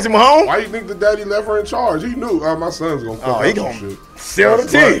ain't Jackson Mahomes. Why you think the daddy left her in charge? He knew my son's gonna fuck he up gonna shit. sell the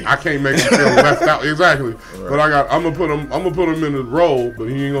team. I can't make him feel left out. Exactly. Right. But I'm gonna put him in the role, but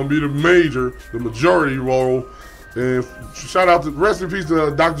he ain't gonna be the majority role. And shout out to rest in peace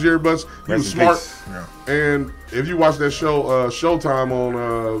to Dr. Jerry Buss. He was smart. Yeah. And if you watch that show Showtime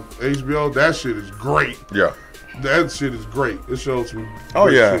on HBO, that shit is great. Yeah. That shit is great. It shows some Oh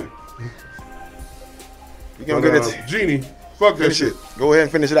yeah. shit. You gonna get it? Genie, fuck that shit. Go ahead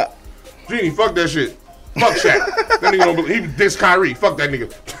and finish it out. Genie, fuck that shit. Fuck Shaq. That nigga don't believe. He dissed Kyrie. Fuck that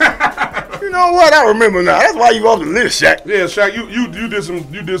nigga. You know what? I remember now. That's why you off the list, Shaq. Yeah, Shaq, you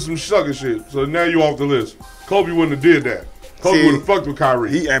did some sucker shit. So now you off the list. Kobe wouldn't have did that. Kobe would have fucked with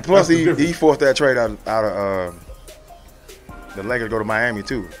Kyrie. Plus he forced that trade out of the Lakers go to Miami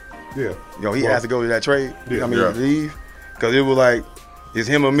too. Yeah. He had to go to that trade. Yeah. Leave because it was like it's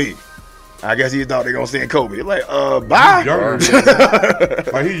him or me. I guess he thought they gonna send Kobe. Like, bye. Younger.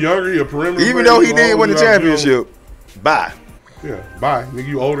 Like he younger, he a perimeter. Even though he did win the championship, bye. Yeah, bye. Nigga,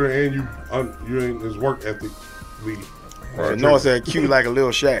 you older and you ain't his work ethic lead. Noah said cute like a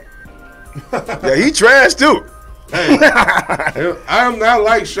little Shaq. Yeah, he trash too. Hey, I am not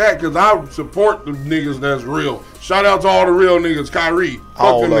like Shaq because I support the niggas that's real. Shout out to all the real niggas. Kyrie,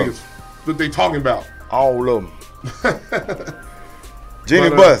 fuck them niggas that they talking about. All of them. Jenny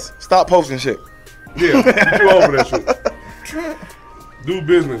Buss, stop posting shit. Yeah, you too old for that shit. Do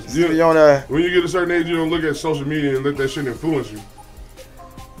business. When you get a certain age, you don't look at social media and let that shit influence you.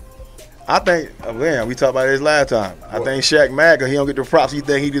 I think, we talked about this last time. I think Shaq mad because he don't get the props he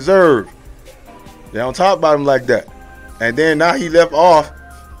think he deserved. They don't talk about him like that. And then now he left off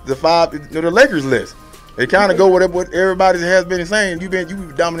the the Lakers list. They kind of go with what everybody has been saying. You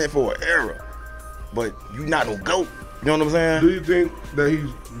been dominant for an era, but you not no GOAT. You know what I'm saying? Do you think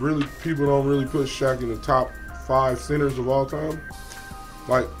that people don't really put Shaq in the top 5 centers of all time?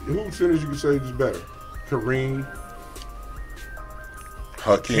 Like, who centers you could say is better? Kareem,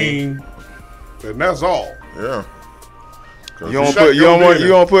 Hakeem, and that's all. Yeah. You don't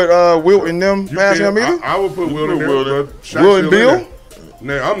put Wilt in them passing him either? I would put Wilt in there. Wilt and Bill?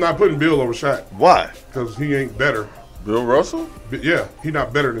 Nah, I'm not putting Bill over Shaq. Why? Because he ain't better. Bill Russell? Yeah, he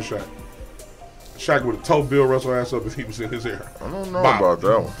not better than Shaq. Shaq would have towed Bill Russell ass up if he was in his era. I don't know about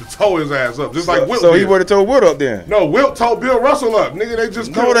that one. To tow his ass up, just like Wilt. So he would have towed Wilt up then? No, Wilt towed Bill Russell up. Nigga, they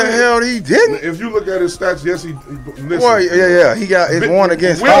just no, the hell he didn't. If you look at his stats, yes, he. Listen, well, yeah, he got his 1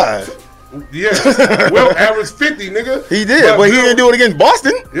 against 5. Yes, Wilt averaged 50, nigga. He did, but he didn't do it against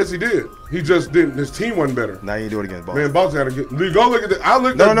Boston. Yes, he did. He just didn't. His team wasn't better. Now he didn't do it against Boston. Man, Boston had a good. Go look at it. I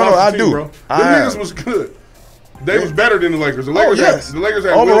looked at Boston team, bro. The niggas was good. They was better than the Lakers. The Lakers, the Lakers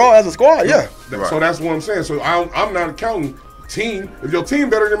had overall as a squad, yeah. So that's what I'm saying. So I'm not counting team. If your team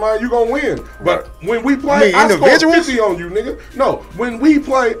better than mine, you gonna win. But when we play, I score 50 on you, nigga. No, when we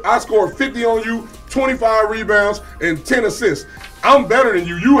play, I score 50 on you, 25 rebounds and 10 assists. I'm better than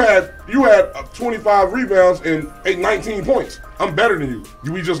you. You had 25 rebounds and 19 points. I'm better than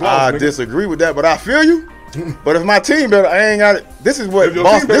you. We just lost. I disagree with that, but I feel you. But if my team better, I ain't got it. This is what If your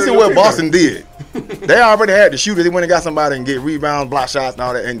team better, your team Boston did. They already had the shooter. They went and got somebody and get rebounds, block shots, and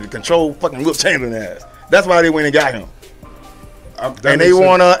all that, and control fucking Wilt Chamberlain ass. That's why they went and got him. And they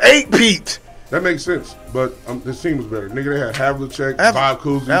won 8-peat. That makes sense, but this team was better. Nigga, they had Havlicek, Bob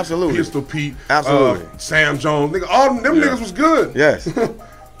Cousy, absolutely, Pistol Pete, absolutely, Sam Jones. Nigga, all them niggas was good. Yes.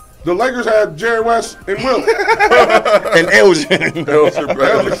 The Lakers had Jerry West and Wilt. And Elgin.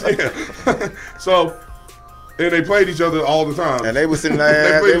 Yeah. So, and they played each other all the time. And they was sitting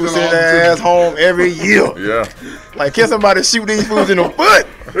their ass home every year. Yeah. Like, can somebody shoot these fools in the foot?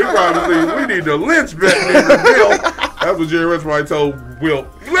 They probably think, we need to lynch that nigga Bill. That's what Jerry West probably told Wilt.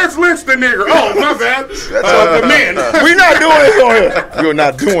 Let's lynch the nigger. Oh, my bad. The man. We're not doing this on here. We're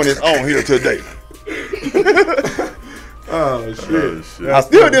not doing this on here today. Oh, shit. I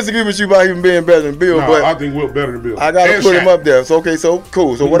still disagree with you about even being better than Bill, but I think Wilt better than Bill. I got to put him up there. So, okay, so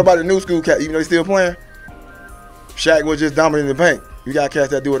cool. So, what about the new school cat? Even though they still playing? Shaq was just dominating the paint. You got cats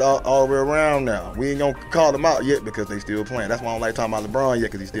that do it all the way around now. We ain't going to call them out yet because they still playing. That's why I don't like talking about LeBron yet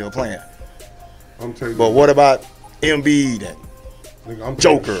because he's still playing. But what about Embiid and nigga,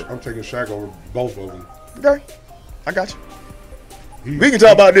 Joker? I'm taking Shaq over both of them. Okay. I got you. We can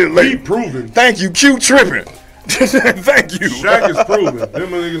talk about this later. He proven. Thank you. Q tripping. Thank you. Shaq is proven. Them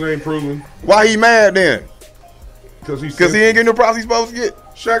niggas ain't proven. Why he mad then? Because he ain't getting the props he's supposed to get.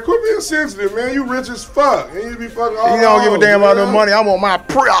 Shaq, quit being sensitive, man. You rich as fuck. And you be fucking all You don't give a damn about no money. I want my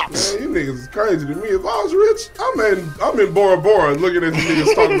props. Man, you niggas is crazy to me. If I was rich, I'm in Bora Bora looking at you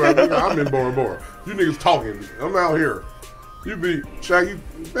niggas talking about nigga, I'm in Bora Bora. You niggas talking. I'm out here. You be Shaq,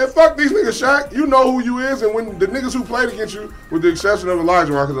 man, fuck these niggas, Shaq. You know who you is, and when the niggas who played against you, with the exception of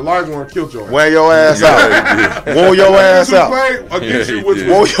Elijah Warren, because Elijah Warren killed your ass. Wear your ass out. Wore your ass out. Niggas who played against you, which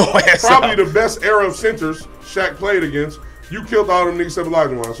was probably the best era of centers Shaq played against. You killed all them niggas except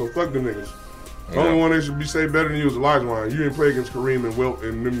Elijah Warren, so fuck them niggas. The only one that should be say better than you is Elijah Warren. You didn't play against Kareem and Wilt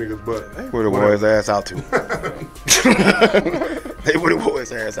and them niggas, but they would have wore his ass out too. They would have wore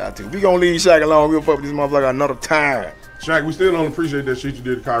his ass out too. We gonna leave Shaq alone. We'll fuck with this motherfucker another time. Shaq, we still don't appreciate that shit you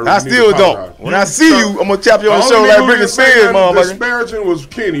did to Kyrie. I still don't. When I see you, I'm gonna tap you on the shoulder like Britney Spears, motherfucker. Disparaging was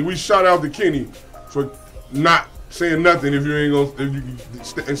Kenny. We shout out to Kenny for not saying nothing if you ain't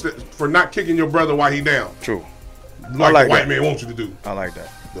gonna for not kicking your brother while he down. True. Like the white man wants you to do. I like that.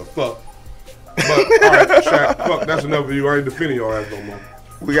 The fuck. But all right, Shaq, fuck, that's enough of you. I ain't defending your ass no more.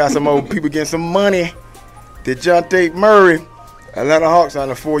 We got some old people getting some money. DeJounte Murray, Atlanta Hawks on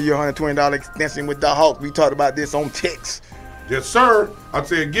a 4-year, $120 extension with the Hawks. We talked about this on text. Yes, sir. I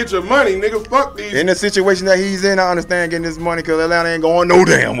said, get your money, nigga. Fuck these. In the situation that he's in, I understand getting this money because Atlanta ain't going no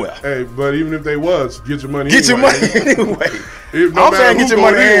damn well. Hey, but even if they was, get your money Get anyway. Your money anyway. I'm saying get your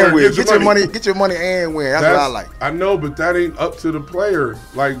money and win. Get your money and win. That's what I like. I know, but that ain't up to the player.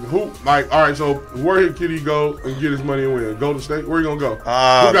 Like, who? Like, all right, so where can he go and get his money and win? Go to state? Where he going to go? Who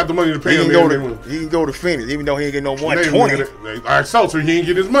got the money to pay him? He can go to Phoenix, even though he ain't get no 120. All right, so he ain't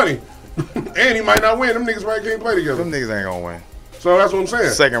get his money. And he might not win. Them niggas probably can't play together. Them niggas ain't going to win. So that's what I'm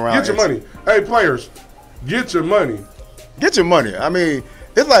saying. Second round. Get your money. Hey, players, get your money. Get your money. I mean,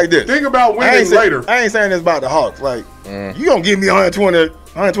 it's like this. Think about winning later. I ain't saying this about the Hawks. Like, you gonna give me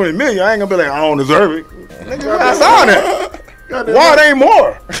 120 million, I ain't gonna be like, I don't deserve it. Nigga, I saw that. Why it ain't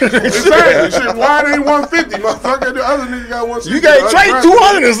more? Exactly. Shit, why it ain't 150? Motherfucker, the other nigga got 160. You got trade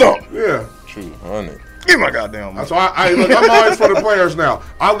 200 or something. Yeah. 200. Give my goddamn money. So look, I'm always for the players now.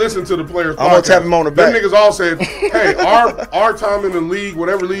 I listen to the players. I'm gonna tap him on the back. Them niggas all said, hey, our time in the league,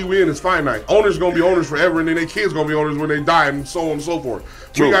 whatever league we in, is finite. Owners gonna be owners forever, and then their kids gonna be owners when they die, and so on and so forth.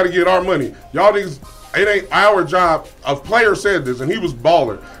 True. We gotta get our money. Y'all niggas, it ain't our job. A player said this, and he was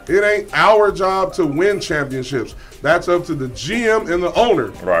baller. It ain't our job to win championships. That's up to the GM and the owner.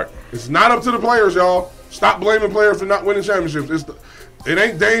 Right. It's not up to the players, y'all. Stop blaming players for not winning championships. It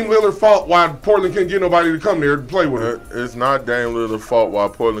ain't Dame Lillard's fault why Portland can't get nobody to come there to play with him. It's not Dame Lillard's fault why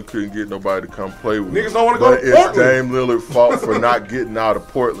Portland couldn't get nobody to come play with him. Niggas don't want to go to Portland. It's Dame Lillard's fault for not getting out of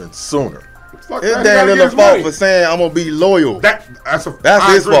Portland sooner. It's Dame Lillard's fault for saying I'm gonna be loyal. That's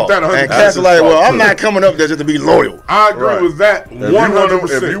his fault. And Cass is like, well, I'm not coming up there just to be loyal. I agree with that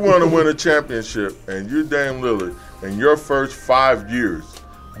 100%. If you want to win a championship and you're Dame Lillard, in your first 5 years,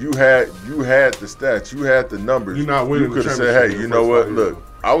 you had the stats, you had the numbers. You're not winning. You could have said, hey, you know what? Look,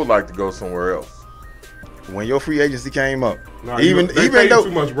 I would like to go somewhere else. When your free agency came up, even though too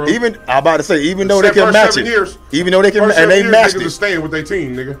much, bro. I'm about to say, even though they can match it, even though they can, and they matched it, staying with their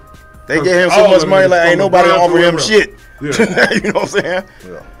team, nigga. They gave him so much money, like ain't nobody offer him shit. Yeah. You know what I'm saying?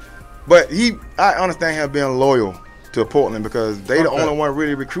 Yeah. But I understand him being loyal to Portland because they the only one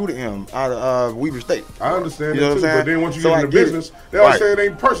really recruited him out of Weber State. I understand you know that too, but then once you get into business, they always say it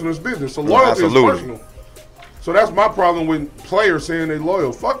ain't personal, it's business. So loyalty is personal. So that's my problem with players saying they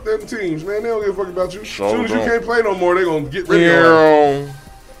loyal. Fuck them teams, man. They don't give a fuck about you. As soon as you can't play no more, they gonna get rid of you.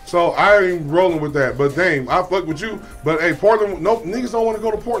 So I ain't rolling with that. But Dame, I fuck with you. But hey, Portland, no niggas don't want to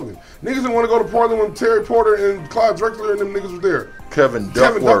go to Portland. Niggas didn't want to go to Portland when Terry Porter and Clyde Drexler and them niggas was there. Kevin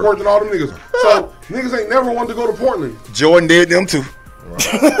Duckworth and all them niggas. So niggas ain't never wanted to go to Portland. Jordan did them too.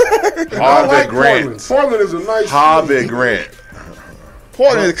 Right. I like Portland. Portland is a nice Harvey Grant.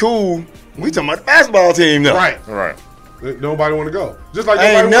 Portland is cool. We talking about the basketball team now. Right. Nobody want to go. Just like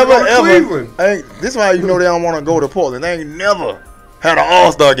ain't nobody never want to go to ever. Cleveland. This is why you know they don't want to go to Portland. They ain't never had an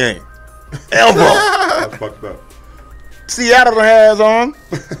All-Star game. Ever. That's fucked up. Seattle has on.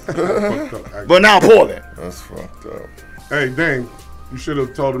 But now Portland. That's fucked up. Hey, Dame, you should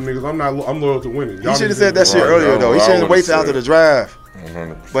have told them niggas I'm loyal to winning. You should have said that shit earlier though. He shouldn't wait till after the draft.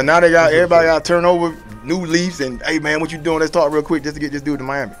 100%. But now everybody got to turn over new leaves and hey man, what you doing? Let's talk real quick just to get this dude to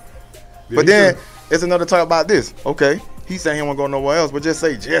Miami. Yeah, but then it's another talk about this. Okay, he's saying he won't go nowhere else, but just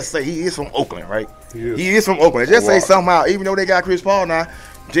say he is from Oakland, right? He is from Oakland. Just say somehow, even though they got Chris Paul now,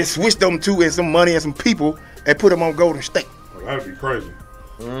 just switch them two and some money and some people and put him on Golden State. Oh, that'd be crazy.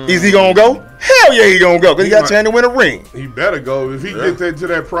 Is he gonna go? Hell yeah, he gonna go because he got a chance to win a ring. He better go if he get to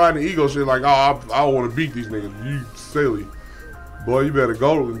that pride and ego shit. Like, I want to beat these niggas. You silly. Boy, you better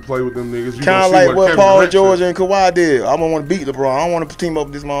go and play with them niggas. Kind of like what Paul George and Kawhi did. I don't want to beat LeBron. I don't want to team up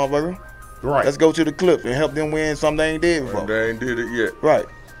with this motherfucker. Right. Let's go to the Clips and help them win something they ain't did before. They ain't did it yet. Right.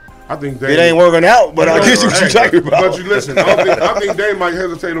 I think it ain't working out, but I guess what you're talking about. But you listen, I think Dame might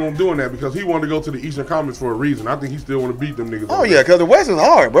hesitate on doing that because he wanted to go to the Eastern Conference for a reason. I think he still want to beat them niggas. Oh yeah, because the West is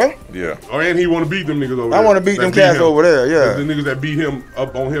hard, bro. Yeah. And he want to beat them niggas over there. I want to beat them cats over there. Yeah. The niggas that beat him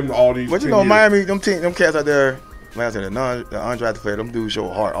up on him all these. But you know, Miami, them cats out there. Like I said, the undrafted player, them dudes show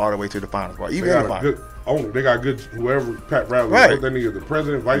hard all the way to the finals, bro. Even in the finals. They got good, whoever, Pat Riley, what that nigga, the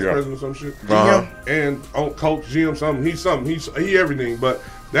president, vice president, some shit. And coach, GM, something. He everything. But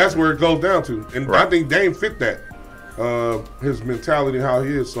that's where it goes down to. And I think Dame fit that. His mentality, how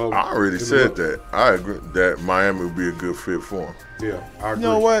he is. So I already said that. I agree that Miami would be a good fit for him. Yeah, I agree. You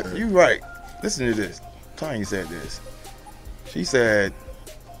know what? You right. Listen to this. Tanya said this. She said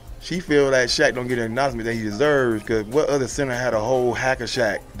she feel that Shaq don't get an acknowledgement that he deserves because what other center had a whole hacker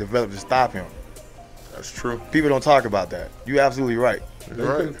Shaq developed to stop him? That's true. People don't talk about that. You absolutely right.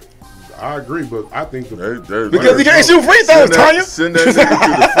 Right. I agree, but I think because he can't shoot free throws, Tanya. Send that nigga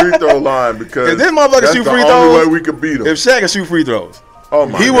to the free throw line because if this motherfucker shoot free throws, that's the only way we could beat him. If Shaq can shoot free throws,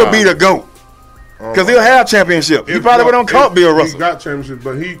 he would be the GOAT. Because he'll have championship. He probably would on Bill Russell. He got championship,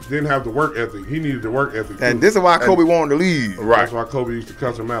 but he didn't have the work ethic. He needed the work ethic. And this is why Kobe wanted to leave. Right. That's why Kobe used to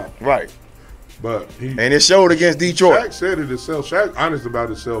cuss him out. Right. But and it showed against Detroit. Shaq said it himself. Shaq honest about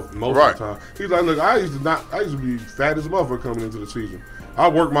himself most of the time. He's like, look, I used to be fat as a motherfucker coming into the season. I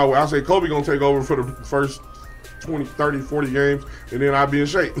work my way. I say Kobe gonna take over for the first 20, 30, 40 games, and then I'll be in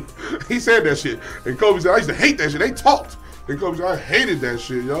shape. He said that shit. And Kobe said, I used to hate that shit. They talked. And Kobe said, I hated that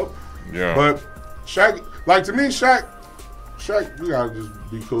shit, yo. Yeah. But Shaq, like to me, Shaq, you gotta just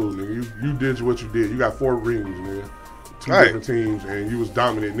be cool, nigga. You did what you did. You got 4 rings, nigga. 2 different teams, and you was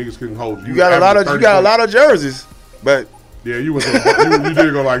dominant. Niggas couldn't hold you. You got a lot of jerseys, but yeah, you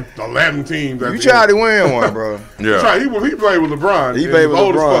did go like 11 teams. You tried to win one, bro. Yeah, he played with LeBron. He played with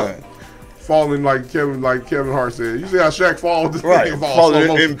LeBron. Falling like Kevin Hart said. You see how Shaq falls? Right,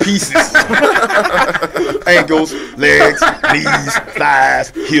 falling in pieces. Ankles, legs, knees,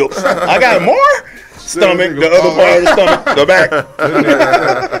 thighs, hips. I got more. Stomach, the other part of the stomach, the back.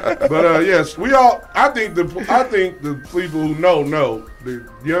 But yes, I think the people who know. The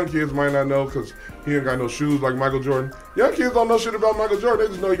young kids might not know because he ain't got no shoes like Michael Jordan. Young kids don't know shit about Michael Jordan.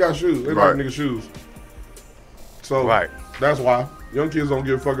 They just know he got shoes. They like niggas' shoes. So that's why young kids don't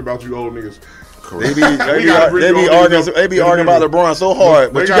give a fuck about you old niggas. They be arguing about LeBron so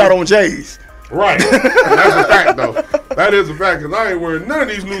hard, but you got on J's. Right. That's a fact though. That is a fact because I ain't wearing none of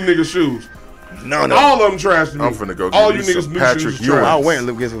these new niggas' shoes. No. All of them trash to me. I'm finna go get all you niggas some new Patrick shoes. I went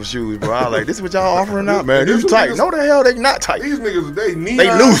and get some shoes, bro. I was like, this is what y'all offering out, man. These tight. No, the hell they not tight. These niggas, they neon.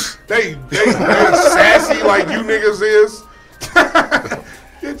 They loose. They sassy like you niggas is.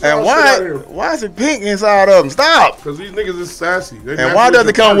 And why is it pink inside of them? Stop. Because these niggas is sassy. And why does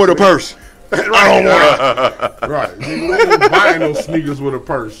it come with a purse? I don't want to. Right. You ain't buying those sneakers with a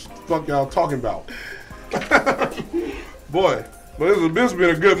purse. Fuck y'all talking about. Boy. But this has been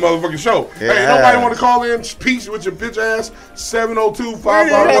a good motherfucking show. Yeah. Hey, nobody want to call in? Peace with your bitch ass.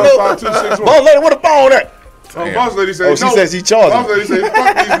 702-551-5261. Boss lady, what the phone at? Boss lady said, she says she charged. Boss lady said,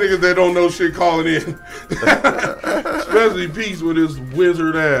 fuck these niggas that don't know shit calling in. Especially Peace with his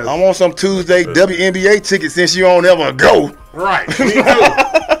wizard ass. I want some Tuesday WNBA tickets since you don't ever go. Right. Me too.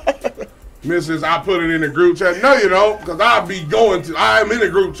 Mrs. I put it in the group chat. No, you don't, because I'll be going to. I am in the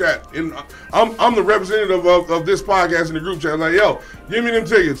group chat, and I'm the representative of this podcast in the group chat. Like, yo, give me them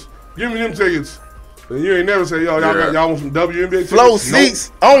tickets. Give me them tickets. And you ain't never say, yo, y'all want some WNBA tickets? Flow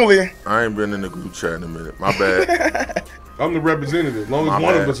seats only. I ain't been in the group chat in a minute. My bad. I'm the representative. As long as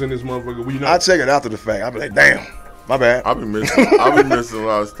one of us in this motherfucker, we know. I check it after the fact. I be like, damn, my bad. I be missing a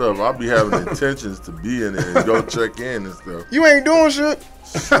lot of stuff. I be having intentions to be in it and go check in and stuff. You ain't doing shit.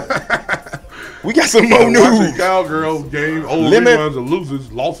 We got some more news. Watching Cowgirls game, old reruns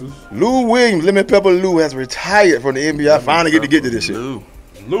of losses. Lou Williams, Lemon Pepper Lou, has retired from the NBA. I finally get to this shit. Lou.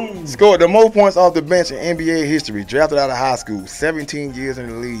 Scored the most points off the bench in NBA history. Drafted out of high school, 17 years in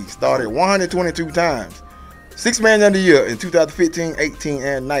the league. Started 122 times. 6th man of the year in 2015, 18,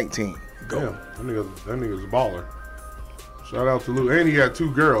 and 19. Damn, that nigga's a baller. Shout out to Lou. And he had 2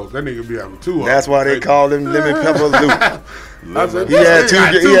 girls. That nigga be having 2 of That's them. why they called him Lemon Pepper Lou. He had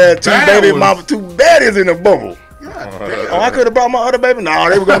had 2 baby mama, 2 baddies in the bubble. Oh, I could have brought my other baby. No,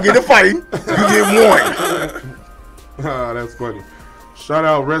 they were gonna get a fight. You get one. That's funny. Shout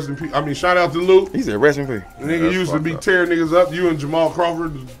out to Lou. He said rest in peace. Nigga used to be tearing niggas up. You and Jamal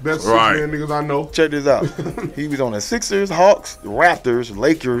Crawford, the best 6-man niggas I know. Check this out. He was on the Sixers, Hawks, Raptors,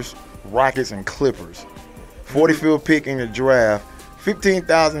 Lakers, Rockets, and Clippers. 45th pick in the draft.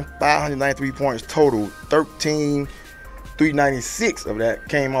 15,593 points total. 13,396 of that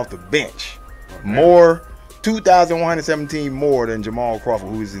came off the bench. More, 2,117 more than Jamal Crawford,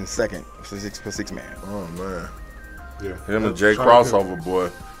 who is in second for 6-man. Oh, man. Yeah. Him and Jay Crossover, boy.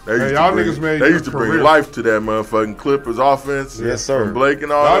 They used to bring career. life to that motherfucking Clippers offense. Yes, sir. From Blake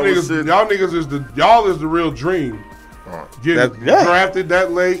and all Y'all that shit. niggas is the real dream. Getting drafted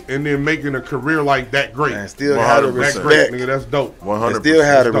that late and then making a career like that great. And still had the That respect. great, nigga. That's dope. 100%. And still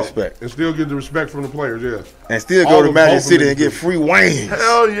had the Dope. respect. And still get the respect from the players, yeah. And still All go to of Magic both City of and them. get free wings.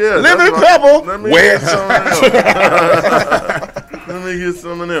 Hell yeah. Lemon That's pepper, Let me wet. get some of them. Let me get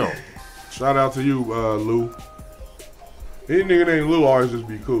some of them. Shout out to you, Lou. Any nigga named Lou always just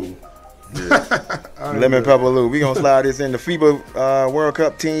be cool. Yeah. Lemon Pepper Lou. We gonna slide this in. The FIBA World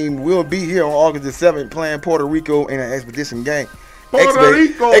Cup team will be here on August the 7th playing Puerto Rico in an expedition game. Puerto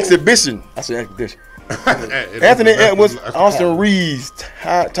Rico. Exhibition. I said expedition. Anthony Edwards, Austin Reeves,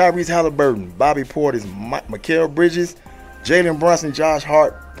 Tyrese Halliburton, Bobby Portis, Mikal Bridges, Jalen Brunson, Josh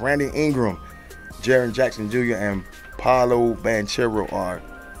Hart, Brandon Ingram, Jaren Jackson Jr., and Paolo Banchero are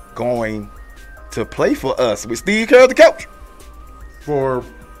going to play for us with Steve Kerr, the coach. For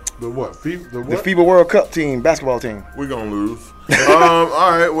the what? The FIBA World Cup team, basketball team. We're going to lose. All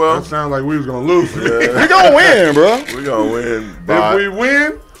right, well. That sounds like we was going to lose. We gonna win, bro. We're going to win. If we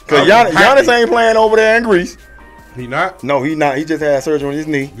win, Because Giannis ain't playing over there in Greece. he not? No, he not. He just had surgery on his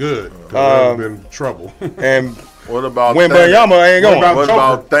knee. Good. That's been trouble. And What about Wembanyama ain't going. about What Joker?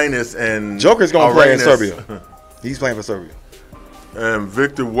 about Thanos and Joker's gonna play in Arenas Serbia. He's playing for Serbia. and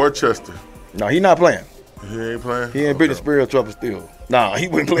Victor Worcester? No, he not playing. He ain't playing? He in Britney Spears trouble still. Nah, he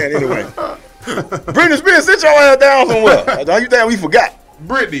wasn't playing anyway. Britney Spears, sit your ass down somewhere. Don't you think we forgot?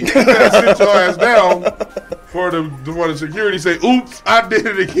 Brittany, you gotta sit your ass down for the security say, oops, I did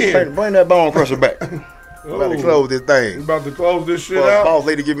it again. Bring that bone crusher back. Oh, About to close this we thing. about to close this shit Boss out.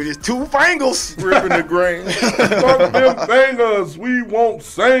 lady give me these 2 fingers. Ripping the grain. Fuck them fingers. We won't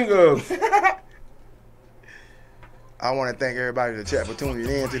singers. I want to thank everybody in the chat for tuning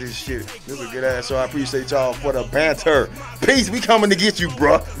in to this shit. This is a good ass show. I appreciate y'all for the banter. Peace. We coming to get you,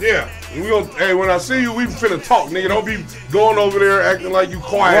 bruh. Yeah. Hey, when I see you, we finna talk, nigga. Don't be going over there acting like you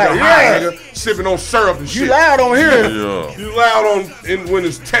quiet Right, or high, yeah. nigga. Sipping on syrup and shit. You loud on here. Yeah. You loud when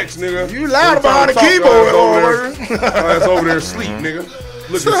it's text, nigga. You loud Every time behind the I talk, keyboard your over ass over there asleep, nigga.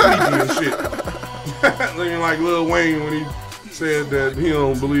 Looking sleepy and shit. Looking like Lil Wayne when he said that he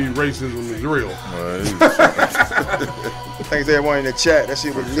don't believe racism is real. Thanks everyone in the chat. That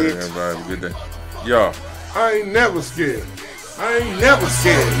shit was lit. Everybody have a good day. Yo. I ain't never scared. I ain't never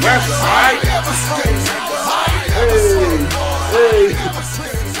scared. That's right.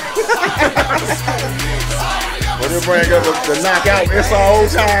 Well, they bring up the knockout. It's our old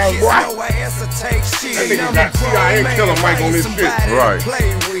time, boy. That nigga got CIA killer Mike on this shit. Right.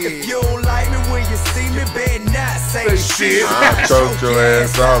 If you don't like me when you see me, better not say shit. I choked your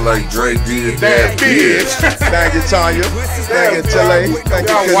ass out like Dre did that bitch. Thank you, Tanya. Thank you, Chile. Thank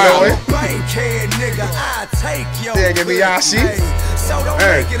you, Kanoe. Thank you, Miyashi.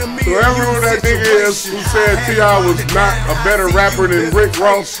 Hey, whoever that nigga is who said T.I. was not a better rapper than Rick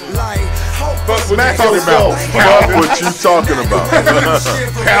Ross, fuck what you talking about. Fuck what you talking about.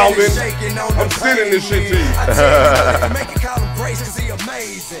 Calvin, I'm sending this shit to you.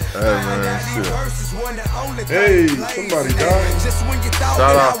 Hey, man, shit. Hey, somebody died.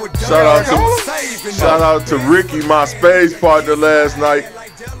 Shout out to Ricky, my space partner last night.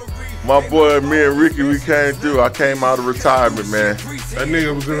 My boy, me and Ricky, we came through. I came out of retirement, man. That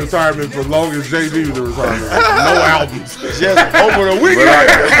nigga was in retirement for as long as Jay-Z was in retirement. No albums. Just over the weekend.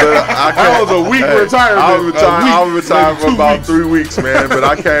 That was a week retirement. I was retired for about 3 weeks, man. But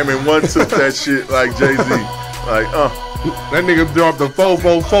I came and one took that shit like Jay-Z. Like, That nigga dropped the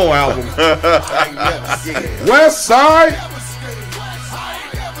 444 album. West Side.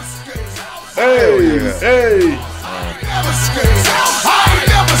 Hey, hey.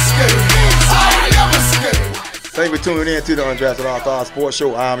 Thank you for tuning in to the Undrafted All-Star Sports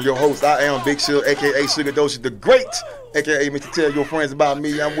Show. I'm your host. I am Big Sugar, a.k.a. Sugar Dosha the Great, a.k.a. Mr. Tell Your Friends About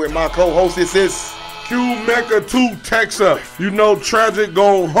Me. I'm with my co-host. This is Q Mecca 2 Texa. You know Tragic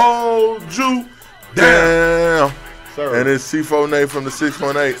gon' hold you down. Sir. And it's C4 Nate from the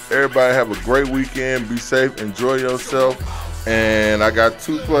 618. Everybody have a great weekend. Be safe. Enjoy yourself. And I got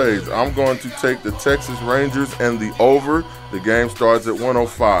 2 plays. I'm going to take the Texas Rangers and the over. The game starts at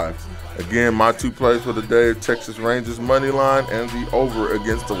 105. Again, my 2 plays for the day: Texas Rangers money line and the over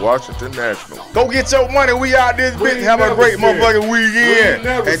against the Washington Nationals. Go get your money. We out this bitch. Have a great motherfucking weekend.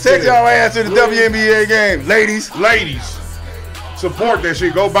 And take y'all ass to the WNBA game. Ladies, support that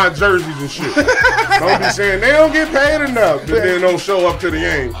shit. Go buy jerseys and shit. Don't be saying they don't get paid enough, but then don't show up to the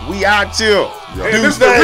game. we out here. Yeah. Do